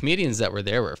 I mean the comedians that were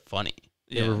there were funny.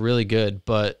 They were really good,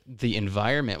 but the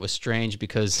environment was strange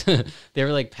because they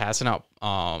were like passing out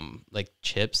like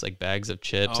chips, like bags of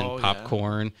chips and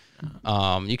popcorn.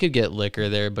 Yeah. You could get liquor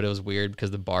there, but it was weird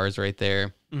because the bar's right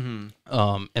there.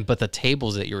 Mm-hmm. But the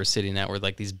tables that you were sitting at were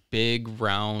like these big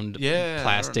round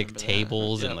plastic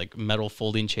tables and like metal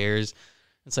folding chairs.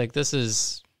 It's like this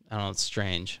is I don't know, it's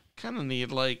strange. Kind of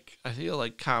need I feel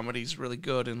like comedy's really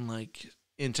good in like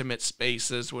intimate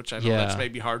spaces, which I know that's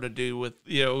maybe hard to do with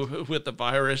with the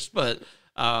virus, but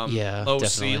those definitely.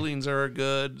 Ceilings are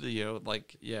good,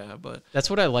 but that's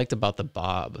what I liked about the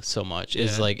Bob so much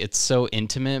is like it's so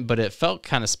intimate, but it felt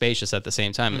kind of spacious at the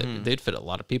same time. Mm-hmm. They'd fit a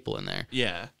lot of people in there.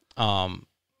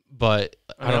 But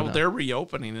I don't know. They're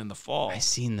reopening in the fall. I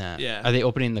seen that. Yeah, are they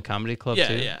opening the comedy club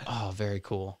too? Yeah. Oh, very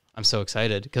cool. I'm so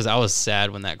excited because I was sad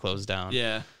when that closed down.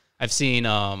 Yeah, I've seen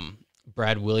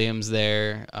Brad Williams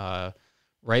there.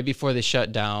 Right before they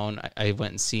shut down, I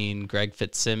went and seen Greg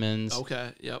Fitzsimmons.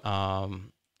 Okay, yep. I've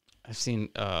seen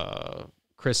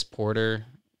Chris Porter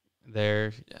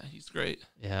there. Yeah, he's great.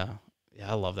 Yeah,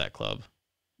 I love that club.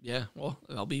 Yeah, well,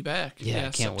 I'll be back. Yeah, I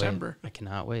can't September. wait. I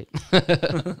cannot wait.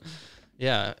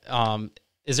 Yeah.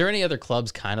 Is there any other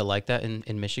clubs kind of like that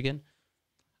in Michigan?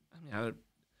 I mean,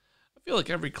 I feel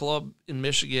like every club in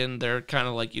Michigan, they're kind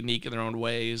of like unique in their own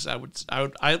ways.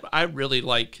 I really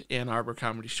like Ann Arbor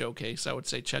Comedy Showcase. I would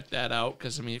say check that out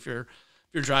because I mean, if you're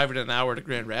driving an hour to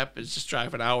Grand Rapids, just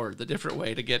drive an hour the different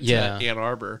way to get to Ann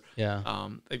Arbor. Yeah.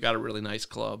 They've got a really nice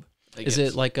club. Is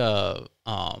it like a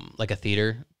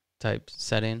theater type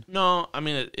setting? No, I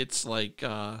mean it's like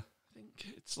I think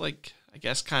it's like I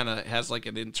guess kind of has like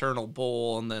an internal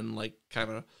bowl and then like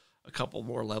kind of a couple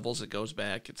more levels it goes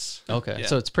back. It's okay,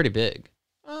 so it's pretty big.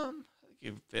 I think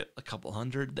you fit a couple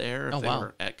hundred there if they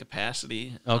were at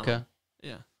capacity. Okay.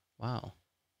 Yeah. Wow.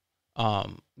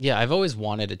 Yeah, I've always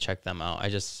wanted to check them out. I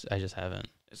just haven't.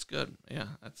 It's good. Yeah,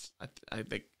 I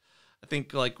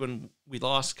think like when we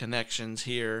lost connections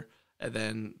here, and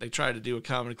then they tried to do a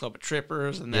comedy club at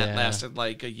Trippers, and that lasted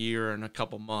like a year and a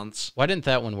couple months. Why didn't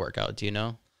that one work out? Do you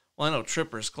know? Well, I know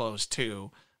Trippers closed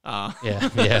too. Yeah.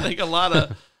 I think a lot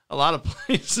of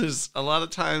places, a lot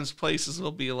of times places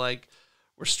will be like,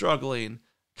 we're struggling.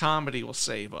 Comedy will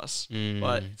save us,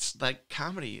 but it's like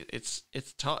comedy. It's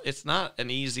tough. It's not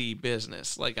an easy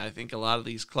business. Like I think a lot of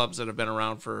these clubs that have been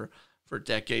around for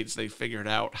decades, they figured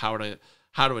out how to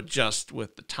adjust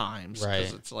with the times. Right.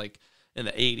 Because it's like in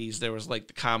the 80s, there was like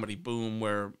the comedy boom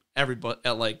where everybody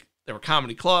like there were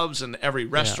comedy clubs and every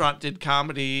restaurant did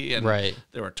comedy and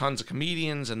there were tons of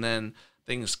comedians. And then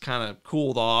things kind of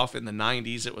cooled off in the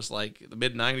 90s. It was like the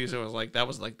mid 90s. It was like that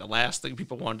was like the last thing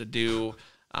people wanted to do.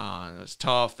 It was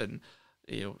tough, and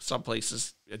some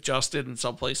places adjusted and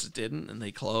some places didn't, and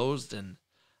they closed. And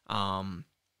I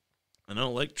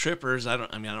know, like Trippers. I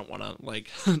don't want to like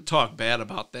talk bad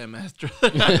about them after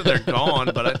they're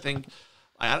gone, but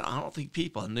I don't think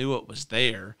people knew it was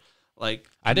there. Like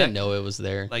I didn't know it was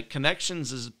there. Like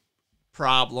Connections'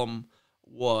 problem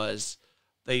was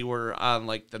they were on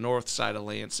like the north side of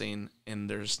Lansing, and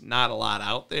there's not a lot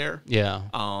out there. Yeah.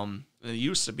 It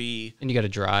used to be, and you got to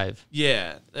drive.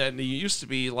 Yeah, and it used to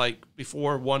be like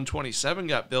before 127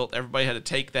 got built, everybody had to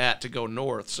take that to go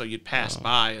north, so you'd pass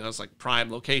by, and it was like prime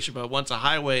location. But once a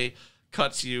highway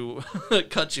cuts you off,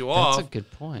 that's a good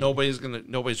point. Nobody's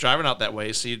driving out that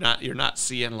way, so you're not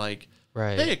seeing like,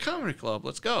 right, hey, a comedy club,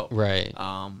 let's go. Right.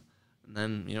 And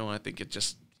then I think it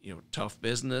just tough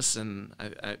business, and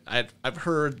I've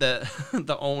heard that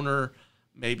the owner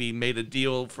maybe made a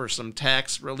deal for some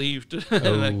tax relief, and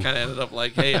that kind of ended up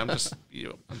like, hey, I'm just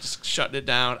shutting it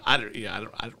down. I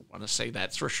don't want to say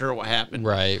that's for sure what happened.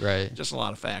 Right. Just a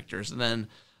lot of factors, and then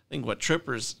I think what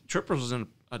Trippers was in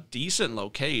a decent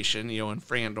location, in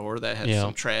Frandor that had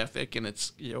some traffic, and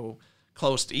it's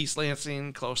close to East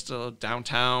Lansing, close to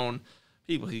downtown.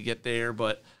 People could get there,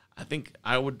 but I think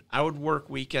I would work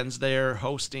weekends there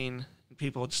hosting.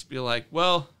 People would just be like,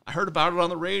 well, I heard about it on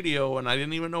the radio and I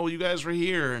didn't even know you guys were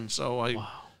here. And so I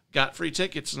got free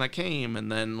tickets and I came.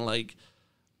 And then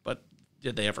but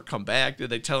did they ever come back? Did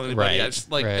they tell anybody?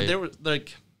 Right. There was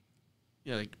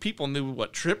people knew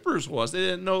what Trippers was. They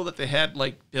didn't know that they had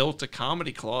built a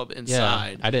comedy club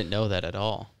inside. Yeah, I didn't know that at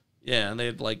all. Yeah, and they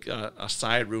had a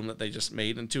side room that they just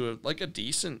made into a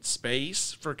decent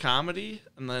space for comedy.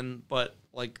 And then, but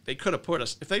they could have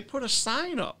if they put a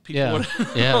sign up, people would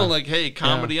hey,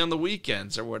 comedy on the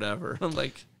weekends or whatever.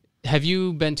 Have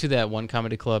you been to that one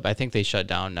comedy club? I think they shut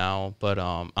down now, but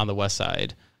on the west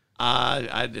side.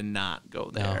 I did not go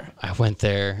there. No, I went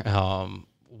there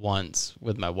once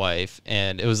with my wife,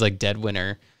 and it was dead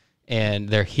winter, and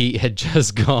their heat had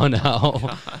just gone out.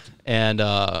 God. And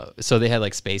so they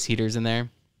had space heaters in there,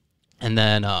 and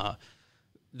then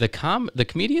the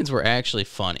comedians were actually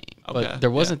funny, but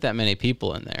there wasn't that many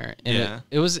people in there, and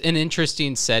it was an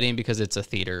interesting setting because it's a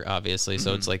theater, obviously,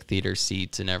 so it's theater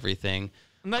seats and everything.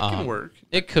 And that can work.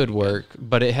 It could work,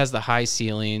 but it has the high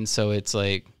ceiling, so it's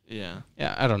I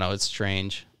don't know, it's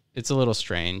strange. It's a little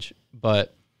strange,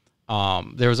 but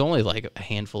there was only a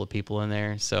handful of people in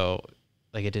there, so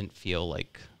it didn't feel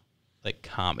like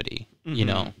comedy,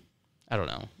 I don't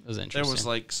know. It was interesting. There was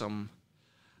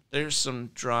there's some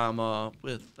drama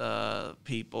with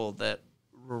people that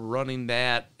were running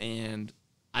that, and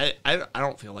I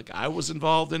don't feel like I was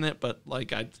involved in it, but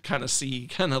I kind of see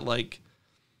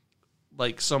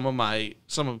some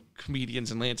of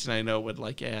comedians in Lansing I know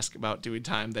would ask about doing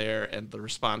time there, and the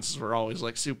responses were always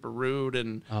super rude,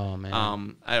 and oh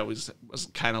man, I always was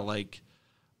kind of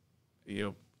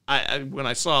I when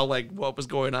I saw what was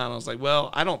going on, I was like, well,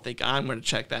 I don't think I'm going to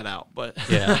check that out, but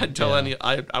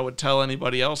I would tell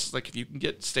anybody else if you can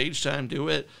get stage time, do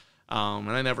it. And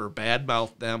I never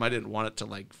badmouthed them. I didn't want it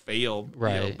to fail,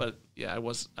 right? But I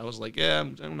was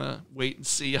I'm gonna wait and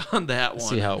see on that one.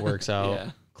 See how it works out.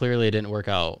 Yeah. Clearly, it didn't work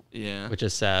out. Yeah, which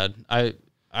is sad. I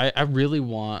really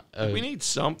want. We need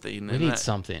something. We need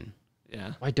something.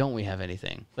 Yeah. Why don't we have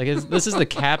anything? This is the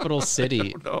capital city. I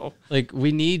don't know.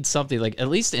 We need something at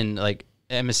least in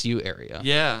MSU area.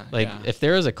 Yeah. If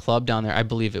there was a club down there, I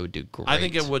believe it would do great. I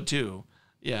think it would too.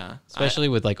 Yeah. Especially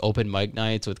with open mic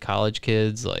nights with college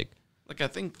kids. I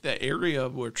think the area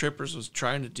where Trippers was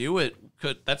trying to do it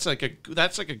that's a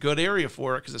good area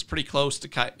for it because it's pretty close to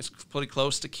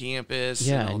campus.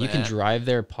 Yeah, and you can drive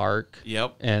there, park.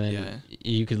 Yep. And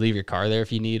you could leave your car there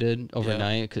if you needed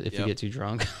overnight if you get too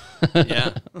drunk.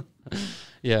 Yeah.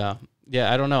 Yeah.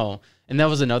 I don't know. And that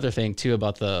was another thing too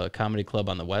about the comedy club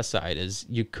on the west side is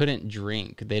you couldn't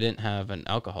drink. They didn't have an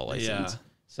alcohol license. Yeah.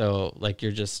 So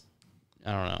you're just,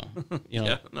 I don't know.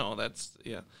 Yeah. No, that's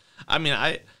I mean,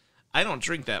 I don't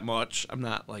drink that much. I'm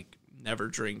not never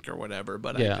drink or whatever,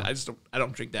 but I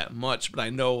don't drink that much. But I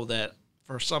know that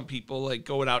for some people,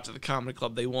 going out to the comedy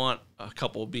club, they want a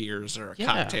couple of beers or a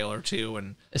cocktail or two,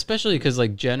 and especially because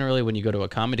generally when you go to a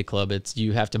comedy club,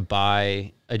 you have to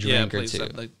buy a drink or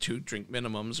two, 2 drink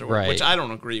minimums, or right. Which I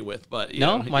don't agree with. But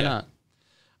why not?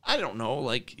 I don't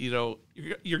know.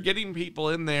 You're getting people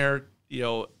in there.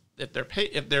 If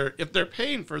they're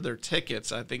paying for their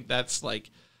tickets, I think that's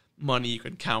money you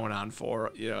can count on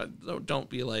for, don't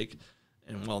be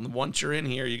and once you're in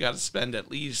here, you got to spend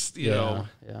at least,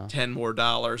 $10 more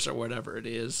or whatever it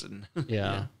is. And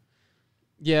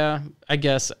Yeah, I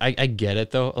guess I get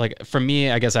it though. Like for me,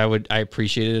 I guess I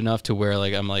appreciate it enough to where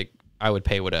like I'm like I would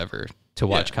pay whatever to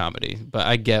watch comedy, but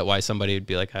I get why somebody would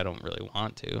be like I don't really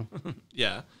want to.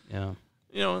 Yeah. Yeah.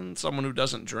 And someone who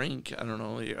doesn't drink, I don't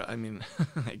know. I mean,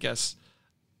 I guess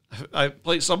some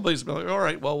places be like, all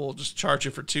right, well, we'll just charge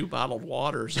you for 2 bottled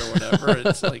waters or whatever.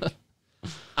 It's like,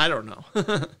 I don't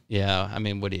know. Yeah, I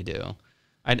mean, what do you do?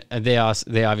 They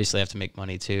obviously have to make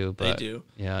money too, but they do.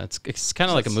 Yeah, it's kind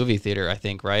of like a movie theater, I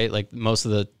think, right? Like most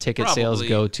of the ticket sales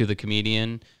go to the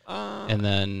comedian, and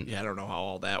then I don't know how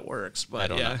all that works,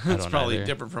 but yeah, it's probably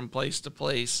different from place to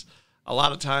place. A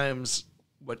lot of times,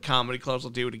 what comedy clubs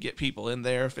will do to get people in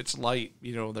there, if it's light,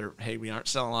 we aren't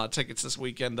selling a lot of tickets this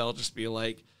weekend. They'll just be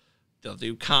like, they'll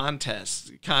do contests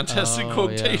in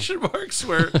quotation marks,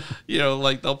 where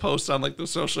like they'll post on like the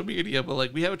social media, but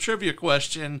like we have a trivia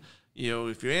question.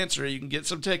 If you answer it, you can get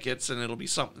some tickets, and it'll be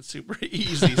something super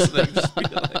easy. So they just be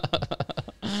like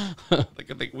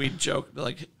I think we'd joke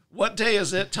like, "What day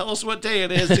is it? Tell us what day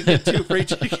it is to get 2 free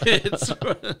tickets."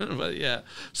 But yeah,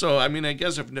 so I mean, I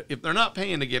guess if they're not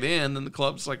paying to get in, then the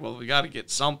club's like, "Well, we got to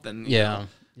get something." Yeah.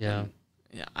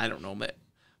 I don't know,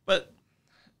 but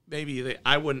maybe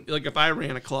I wouldn't like if I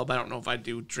ran a club. I don't know if I'd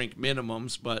do drink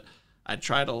minimums, but I'd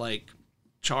try to like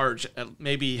charge,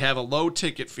 maybe have a low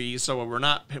ticket fee, so we're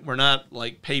not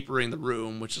like papering the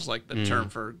room, which is like the term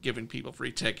for giving people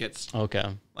free tickets. Okay.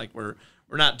 Like we're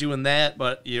not doing that,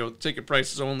 but the ticket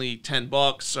price is only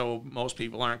 $10, so most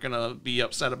people aren't gonna be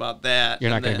upset about that. You're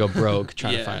not gonna go broke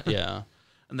trying to find. Yeah.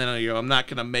 And then I'm not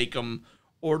gonna make them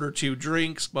order 2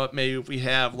 drinks, but maybe if we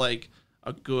have like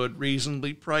a good,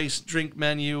 reasonably priced drink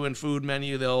menu and food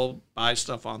menu, they'll buy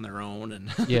stuff on their own.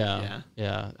 And yeah.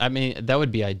 I mean, that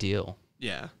would be ideal.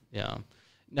 Yeah. Yeah.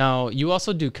 Now, you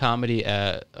also do comedy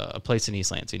at a place in East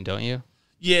Lansing, don't you?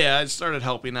 Yeah, I started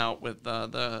helping out with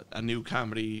a new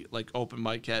comedy like open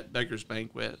mic at Beggar's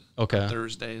Banquet on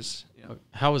Thursdays. Yeah.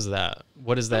 How is that?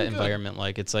 What is that environment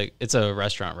like? It's a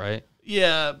restaurant, right?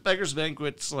 Yeah, Beggar's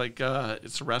Banquet's like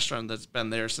it's a restaurant that's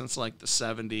been there since like the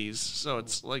 70s. So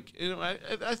it's like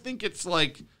I think it's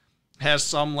like has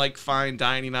some like fine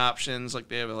dining options, like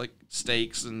they have like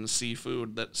steaks and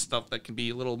seafood, that stuff that can be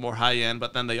a little more high end,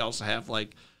 but then they also have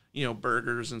like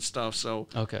burgers and stuff. So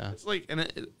it's like,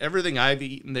 and everything I've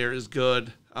eaten there is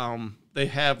good. They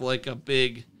have like a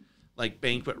big like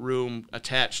banquet room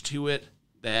attached to it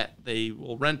that they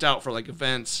will rent out for like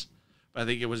events, but I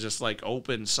think it was just like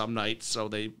open some nights, so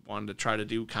they wanted to try to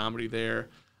do comedy there.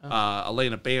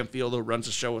 Elena Banfield, who runs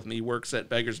the show with me, works at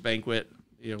Beggar's Banquet,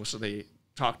 so they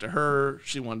talked to her.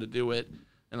 She wanted to do it,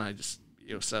 and I just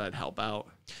said I'd help out.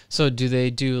 So do they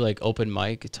do like open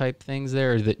mic type things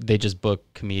there, or they just book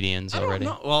comedians already? I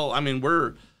don't know. Well, I mean,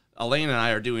 Elena and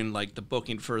I are doing like the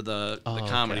booking for the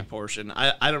comedy portion.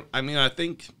 I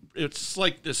think it's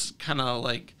like this kind of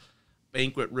like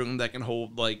banquet room that can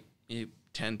hold like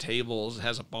 10 tables,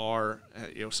 has a bar,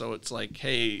 so it's like,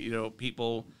 hey,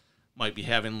 people might be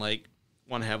having like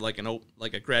want to have like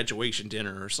a graduation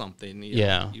dinner or something.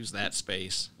 Use that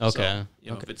space. Okay.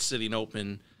 So, if it's sitting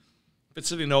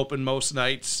open most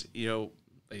nights,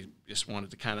 they just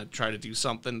wanted to kind of try to do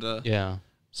something to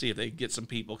see if they get some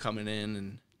people coming in.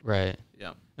 And right.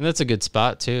 Yeah. And that's a good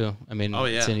spot too. I mean,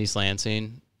 it's in East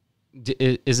Lansing.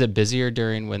 Is it busier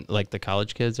during when like the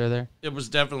college kids are there? It was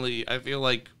definitely, I feel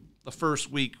like the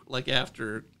first week, like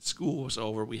after school was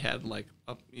over, we had like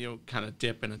a, kind of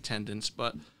dip in attendance,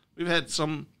 but we've had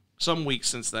some weeks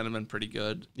since then have been pretty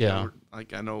good. Yeah.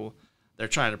 Like I know they're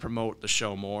trying to promote the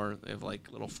show more. They have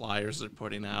like little flyers they're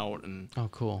putting out, and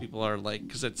cool. People are like,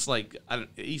 because it's like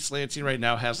East Lansing right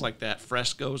now has like that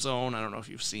fresco zone. I don't know if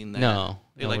you've seen that. No.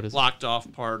 They blocked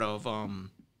off part of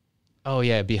Oh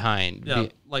yeah, behind. Yeah,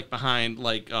 like behind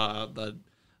like the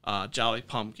Jolly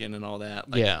Pumpkin and all that.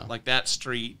 Like that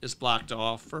street is blocked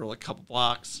off for like a couple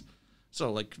blocks,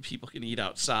 so like people can eat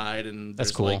outside, and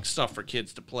there's like stuff for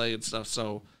kids to play and stuff.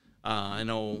 So I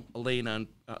know Elena and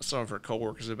some of her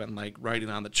coworkers have been like writing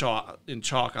on the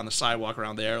chalk on the sidewalk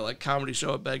around there, like comedy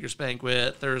show at Beggar's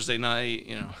Banquet Thursday night.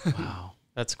 Wow,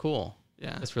 that's cool.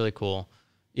 Yeah, that's really cool.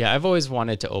 Yeah, I've always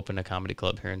wanted to open a comedy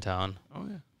club here in town. Oh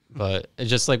yeah. But it's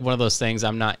just like one of those things.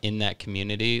 I'm not in that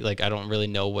community. Like I don't really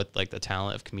know what like the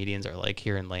talent of comedians are like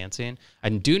here in Lansing. I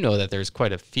do know that there's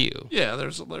quite a few. Yeah,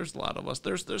 there's a lot of us.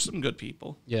 There's some good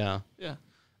people. Yeah. Yeah.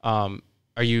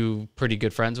 Are you pretty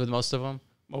good friends with most of them?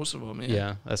 Most of them, yeah.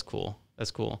 Yeah, that's cool.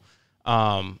 That's cool.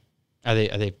 Are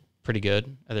they pretty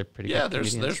good? Are they pretty good? Yeah,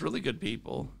 there's really good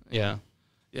people. Yeah.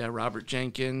 Yeah, Robert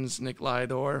Jenkins, Nick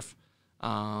Lydorf.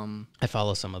 I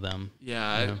follow some of them.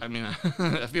 Yeah, I mean,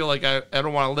 I feel like I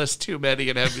don't want to list too many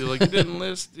and have you like, you didn't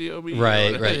list me.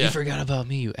 Right. Yeah. You forgot about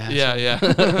me, you asshole. Yeah.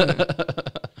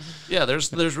 Yeah,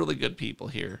 there's really good people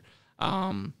here.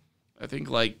 I think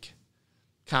like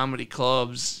comedy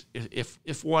clubs,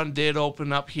 if one did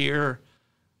open up here,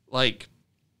 like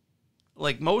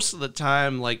most of the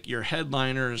time, like your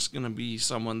headliner is going to be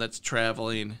someone that's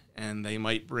traveling and they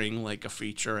might bring like a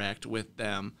feature act with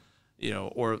them,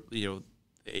 or,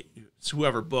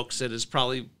 whoever books it is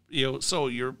probably, so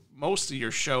most of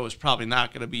your show is probably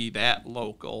not going to be that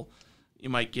local. You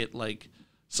might get like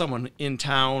someone in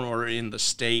town or in the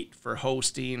state for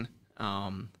hosting.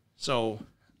 But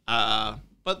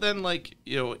then like,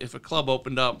 if a club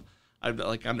opened up, I'd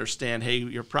like understand, hey,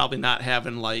 you're probably not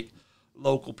having like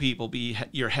local people be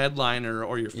your headliner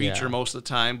or your feature most of the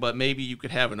time, but maybe you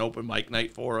could have an open mic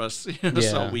night for us,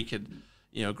 so we could,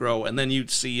 grow. And then you'd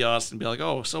see us and be like,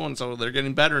 oh, so-and-so, they're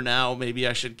getting better now. Maybe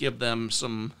I should give them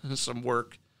some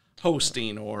work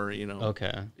hosting or,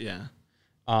 Okay. Yeah.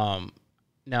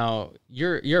 Now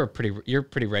you're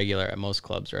pretty regular at most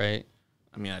clubs, right?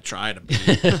 I mean, I try to be.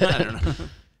 I don't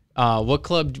know. What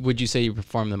club would you say you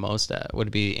perform the most at? Would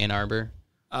it be Ann Arbor?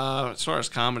 As far as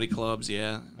comedy clubs,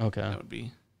 yeah. Okay. That would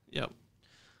be, yep.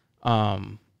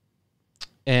 And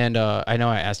I know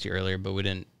I asked you earlier, but we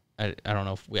didn't. I don't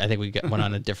know if I think we went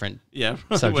on a different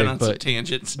subject. Went on but some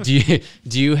tangents. Do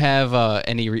you have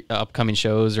any upcoming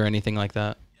shows or anything like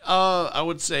that? I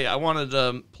would say I wanted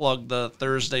to plug the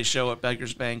Thursday show at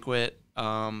Beggar's Banquet.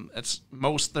 It's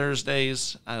most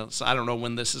Thursdays. So I don't know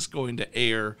when this is going to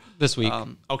air. This week.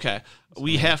 Okay.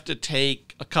 We have to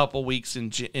take a couple weeks in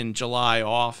July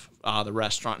off. The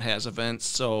restaurant has events.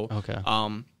 So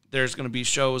there's going to be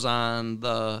shows on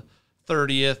the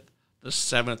 30th, the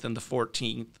 7th, and the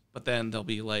 14th. But then there'll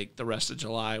be like the rest of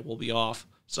July will be off.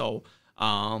 So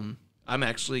I'm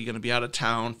actually going to be out of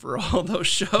town for all those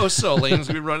shows. So Lane's going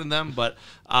to be running them. But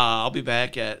I'll be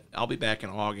back in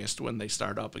August when they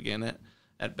start up again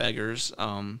at Beggars.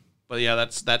 But yeah,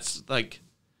 that's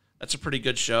a pretty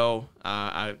good show.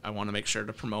 I want to make sure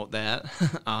to promote that.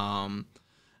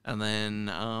 And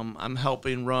then I'm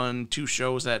helping run 2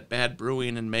 shows at Bad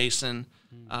Brewing in Mason,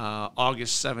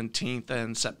 August 17th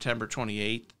and September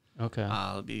 28th. Okay.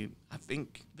 I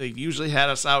think they've usually had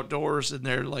us outdoors in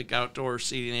their like outdoor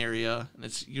seating area, and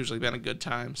it's usually been a good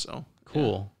time. So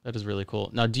cool. Yeah. That is really cool.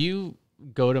 Now, do you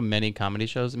go to many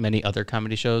other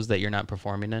comedy shows that you're not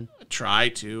performing in? I try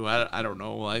to. I don't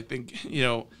know. I think,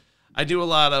 I do a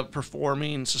lot of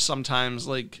performing, so sometimes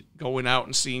like going out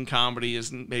and seeing comedy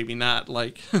is maybe not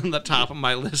like the top of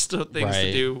my list of things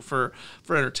to do for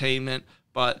entertainment.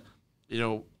 But,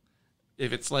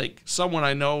 if it's like someone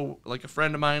I know, like a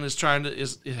friend of mine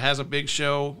it has a big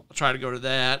show, I'll try to go to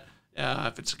that.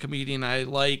 If it's a comedian I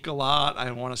like a lot, I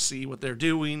want to see what they're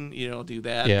doing, do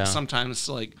that. Yeah. Sometimes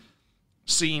like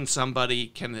seeing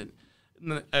somebody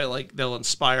they'll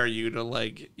inspire you to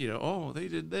like, oh, they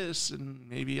did this and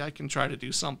maybe I can try to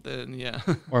do something. Yeah.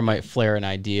 Or might flare an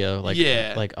idea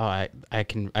like, oh, I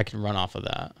can run off of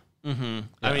that. Mm-hmm. Yeah.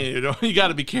 I mean, you got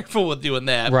to be careful with doing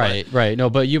that. Right.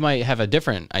 No, but you might have a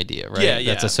different idea, right? Yeah.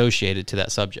 That's associated to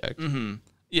that subject. Mm-hmm.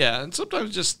 Yeah. And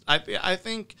sometimes just, I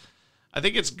think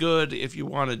it's good if you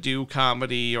want to do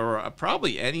comedy or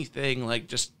probably anything, like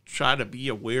just try to be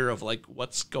aware of like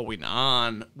what's going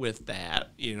on with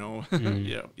that,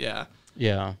 Mm. Yeah.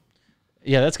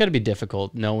 Yeah, that's got to be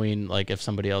difficult knowing like if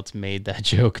somebody else made that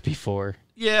joke before.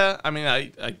 Yeah, I mean,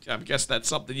 I guess that's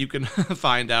something you can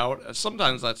find out.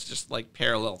 Sometimes that's just like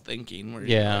parallel thinking.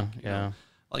 Where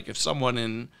like if someone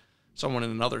in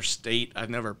another state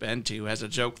I've never been to has a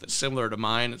joke that's similar to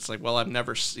mine, it's like, well, I've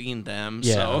never seen them.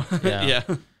 Yeah, so yeah.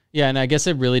 Yeah, and I guess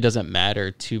it really doesn't matter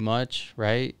too much,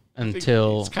 right?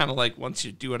 Until it's kind of like once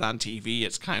you do it on TV,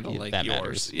 it's kind of like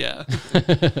yours. Matters. Yeah.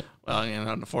 Well,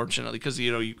 unfortunately, because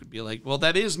you could be like, well,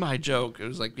 that is my joke. It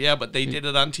was like, yeah, but they did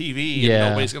it on TV, and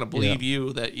nobody's gonna believe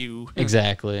you that you.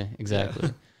 Exactly. Yeah.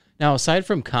 Now, aside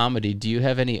from comedy, do you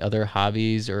have any other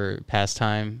hobbies or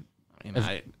pastime? I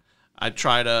mean, I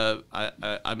try to.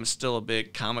 I'm still a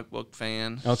big comic book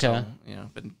fan. Okay. So,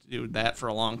 been doing that for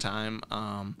a long time.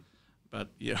 But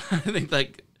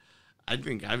I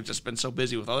think I've just been so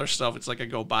busy with other stuff. It's like I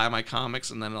go buy my comics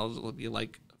and then it'll be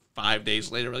like 5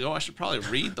 days later, like, oh, I should probably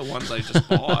read the ones I just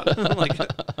bought.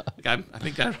 I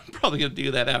think I'm probably gonna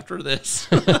do that after this.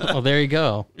 Well, there you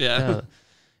go. Yeah.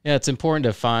 Yeah, it's important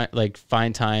to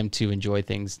find time to enjoy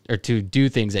things or to do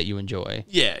things that you enjoy.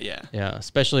 Yeah. Yeah,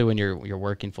 especially when you're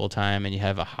working full time and you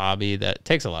have a hobby that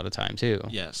takes a lot of time too.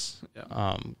 Yes.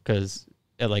 Yeah. Because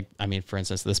like, I mean, for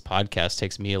instance, this podcast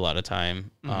takes me a lot of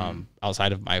time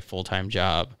outside of my full-time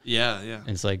job. Yeah. And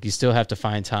it's like, you still have to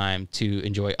find time to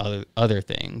enjoy other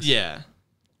things. Yeah.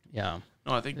 Yeah.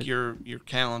 No, I think your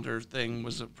calendar thing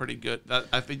was a pretty good.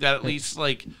 I think that at least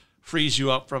like frees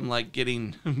you up from like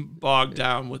getting bogged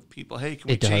down with people. Hey, can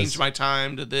we change my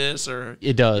time to this? Or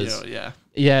it does. Yeah.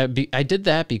 I did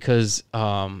that because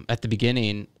at the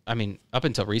beginning, I mean, up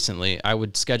until recently, I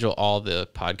would schedule all the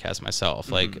podcasts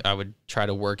myself. Like, I would try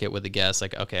to work it with the guests.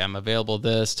 Like, okay, I'm available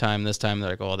this time. They're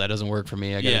like, oh, that doesn't work for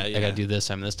me. I gotta do this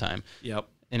time, this time. Yep.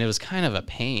 And it was kind of a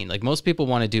pain. Like, most people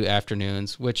want to do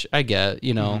afternoons, which I get.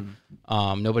 You know,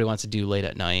 nobody wants to do late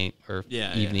at night or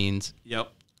evenings. Yep.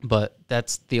 But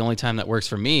that's the only time that works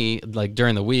for me. Like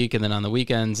during the week, and then on the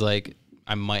weekends, like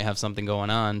I might have something going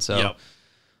on. So,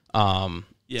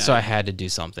 so I had to do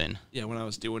something. Yeah, when I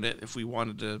was doing it, if we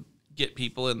wanted to get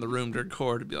people in the room to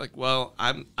record, it'd be like, well,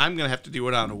 I'm gonna have to do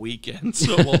it on a weekend,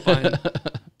 so we'll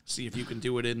see if you can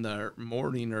do it in the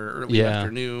morning or early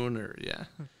afternoon or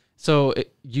So,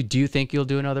 do you think you'll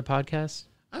do another podcast?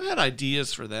 I've had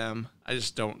ideas for them. I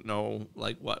just don't know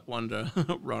like what one to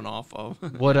run off of.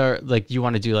 What are like you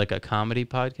want to do like a comedy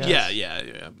podcast? Yeah.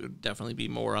 It would definitely be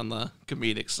more on the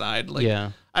comedic side.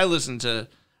 Like I listen to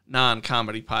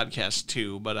non-comedy podcasts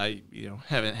too, but I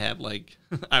haven't had like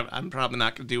I'm probably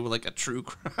not gonna do like a true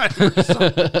crime or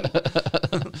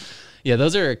something. Yeah,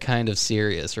 those are kind of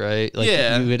serious, right? Like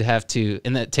you would have to,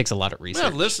 and that takes a lot of research.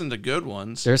 I've listened to good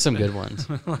ones. There's some good ones.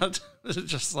 It's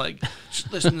just like,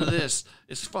 listen to this.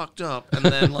 It's fucked up. And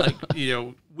then like,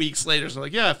 weeks later, it's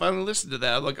like, I finally listened to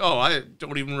that. I'm like, oh, I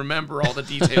don't even remember all the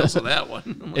details of that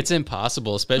one. Like, it's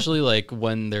impossible, especially like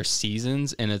when there's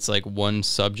seasons and it's like one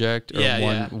subject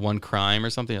or one crime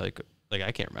or something like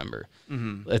I can't remember.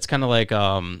 It's kind of like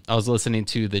I was listening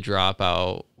to The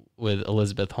Dropout with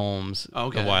Elizabeth Holmes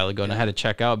a while ago, and I had to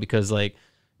check out because like,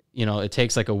 it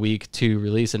takes like a week to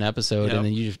release an episode, and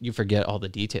then you forget all the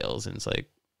details, and it's like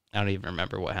I don't even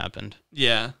remember what happened.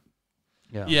 Yeah,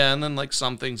 and then like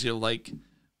some things you're like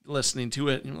listening to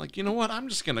it, and you're like, you know what? I'm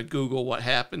just gonna Google what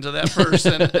happened to that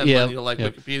person, and then you're like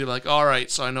Wikipedia, like, all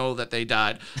right, so I know that they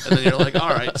died, and then you're like, all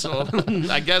right, so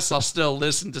I guess I'll still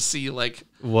listen to see like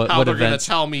how they're gonna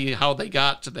tell me how they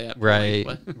got to that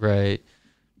point. Right.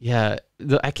 Yeah,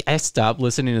 I stopped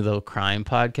listening to the crime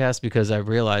podcast because I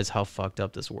realized how fucked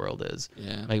up this world is.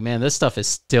 Yeah. Like, man, this stuff is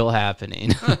still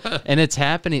happening. And it's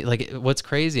happening, like, what's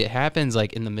crazy, it happens,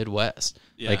 like, in the Midwest.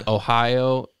 Yeah. Like,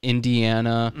 Ohio,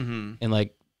 Indiana, and,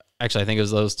 like, actually, I think it was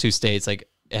those two states, like,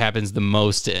 it happens the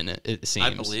most in, it seems.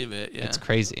 I believe it, yeah. It's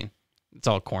crazy. It's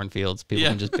all cornfields. People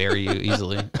can just bury you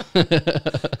easily.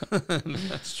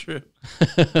 That's true.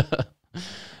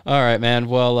 All right, man.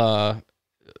 Well,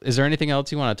 is there anything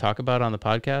else you want to talk about on the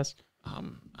podcast? I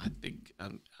think,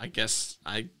 I guess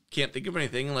I can't think of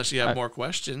anything unless you have more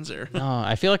questions. Or no,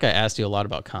 I feel like I asked you a lot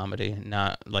about comedy,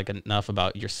 not like enough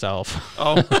about yourself.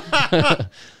 Oh,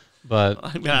 but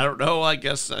I mean, I don't know. I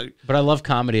guess but I love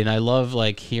comedy, and I love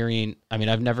like hearing. I mean,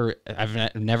 I've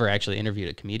never actually interviewed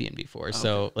a comedian before,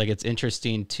 so like it's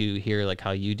interesting to hear like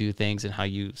how you do things and how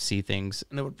you see things.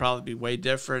 And it would probably be way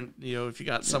different, if you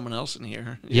got someone else in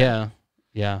here. Yeah.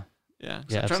 Yeah,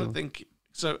 so I'm trying to think.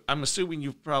 So I'm assuming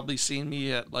you've probably seen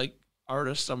me at like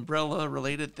Artist Umbrella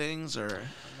related things, or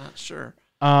I'm not sure.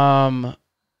 I'm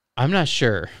not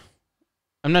sure.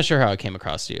 I'm not sure how I came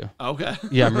across you. Okay.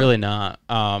 Yeah, I'm really not.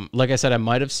 Like I said, I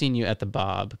might have seen you at the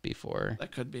Bob before.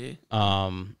 That could be.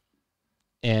 And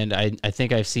I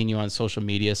think I've seen you on social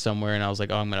media somewhere, and I was like,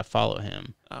 oh, I'm gonna follow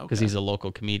him because he's a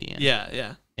local comedian.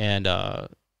 Yeah. And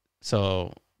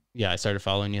so. Yeah, I started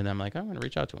following you, and I'm like, I'm going to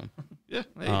reach out to him. Yeah,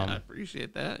 I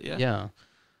appreciate that. Yeah. Yeah.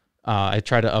 I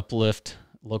try to uplift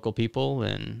local people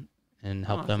and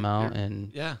help them out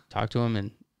and talk to them.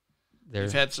 And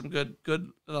you've had some good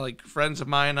like friends of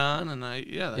mine on, and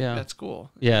that's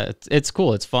cool. Yeah, it's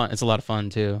cool. It's fun. It's a lot of fun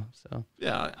too. So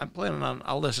yeah, I'm planning on.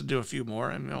 I'll listen to a few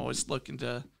more. I'm always looking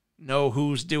to know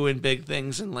who's doing big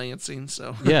things in Lansing.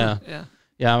 So yeah.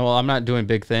 Well, I'm not doing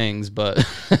big things, but.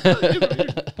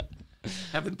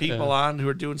 Having people on who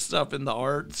are doing stuff in the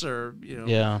arts or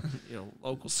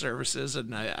local services,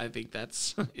 and I think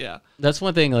that's that's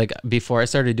one thing. Like before I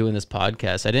started doing this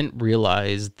podcast, I didn't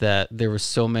realize that there were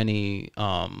so many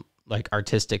like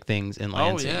artistic things in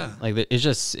Lansing. Like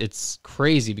it's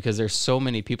crazy because there's so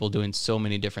many people doing so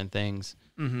many different things,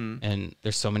 and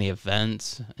there's so many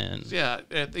events and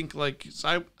I think like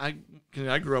so I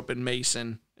grew up in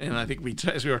Mason. And I think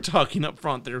as we were talking up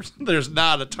front, there's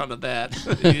not a ton of that,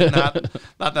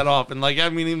 not that often. Like I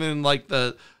mean, even like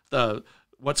the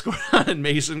what's going on in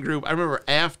Mason Group. I remember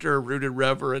after Rooted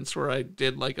Reverence, where I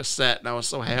did like a set, and I was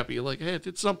so happy, like, hey, I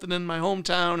did something in my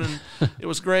hometown, and it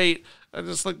was great. I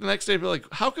just like the next day, be like,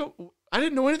 how come I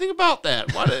didn't know anything about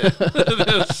that? Why did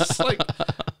it's just like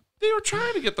they were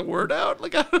trying to get the word out,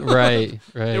 like right.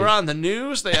 They were on the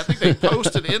news. I think they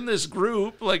posted in this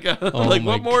group, like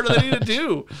what more do they need to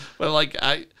do? But like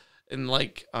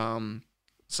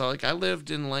so like I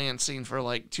lived in Lansing for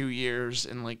like 2 years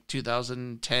in like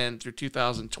 2010 through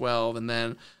 2012, and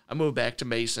then I moved back to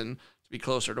Mason to be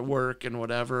closer to work and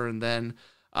whatever, and then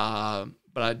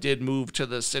but I did move to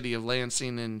the city of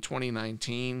Lansing in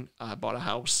 2019. I bought a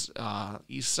house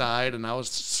east side, and I was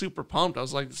super pumped. I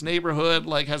was like, this neighborhood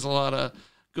like has a lot of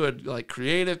good like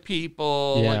creative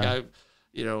people. Yeah. Like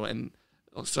and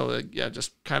so yeah,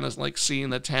 just kind of like seeing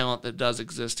the talent that does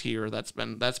exist here. That's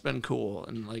been cool,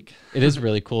 and like it is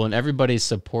really cool, and everybody's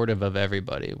supportive of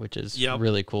everybody, which is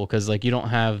really cool, because like you don't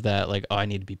have that like, oh, I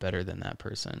need to be better than that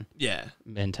person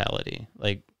mentality.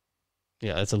 Like,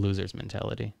 yeah, that's a loser's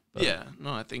mentality. But. Yeah,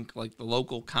 no, I think like the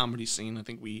local comedy scene, I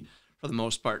think we for the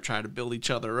most part try to build each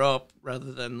other up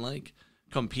rather than like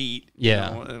compete.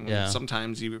 And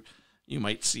sometimes you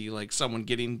might see like someone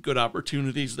getting good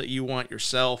opportunities that you want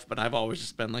yourself, but I've always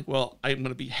just been like, well, I'm going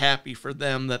to be happy for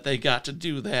them that they got to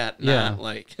do that. Not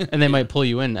like, and they might pull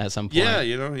you in at some point.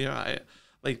 Yeah.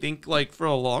 I think like for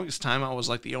the longest time, I was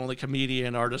like the only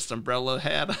comedian Artist Umbrella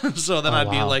had. So then I'd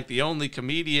be like the only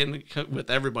comedian with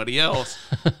everybody else.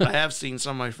 But I have seen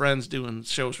some of my friends doing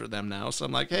shows for them now. So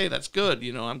I'm like, hey, that's good.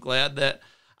 I'm glad that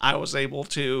I was able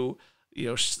to,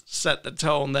 set the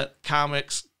tone that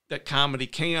comedy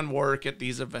can work at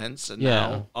these events, and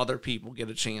now other people get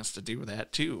a chance to do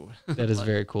that too. That is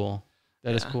very cool.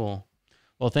 That is cool.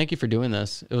 Well, thank you for doing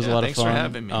this. It was a lot of fun. Thanks for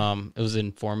having me. It was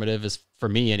informative, for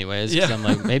me anyways, because I'm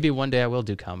like, maybe one day I will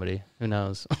do comedy. Who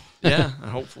knows?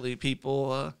 Hopefully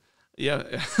people,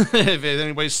 if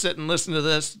anybody's sitting listening to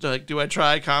this, like, do I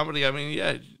try comedy? I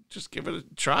mean, just give it a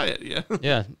try it.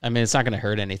 Yeah. I mean, it's not going to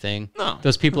hurt anything. No.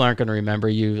 Those people aren't going to remember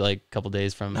you like a couple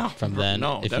days from then.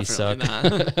 No, if you suck.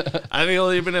 Not. I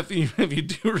mean, even if you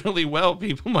do really well,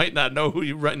 people might not know who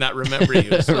you not remember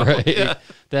you. So, right. Yeah.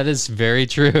 That is very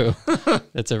true.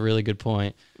 That's a really good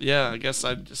point. Yeah. I guess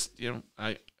I just,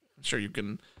 I'm sure you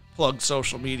can plug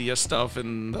social media stuff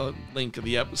and the link of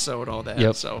the episode, all that.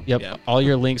 Yep. So, all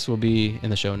your links will be in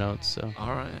the show notes. So.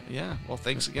 All right. Yeah. Well,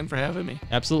 thanks again for having me.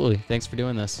 Absolutely. Thanks for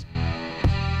doing this.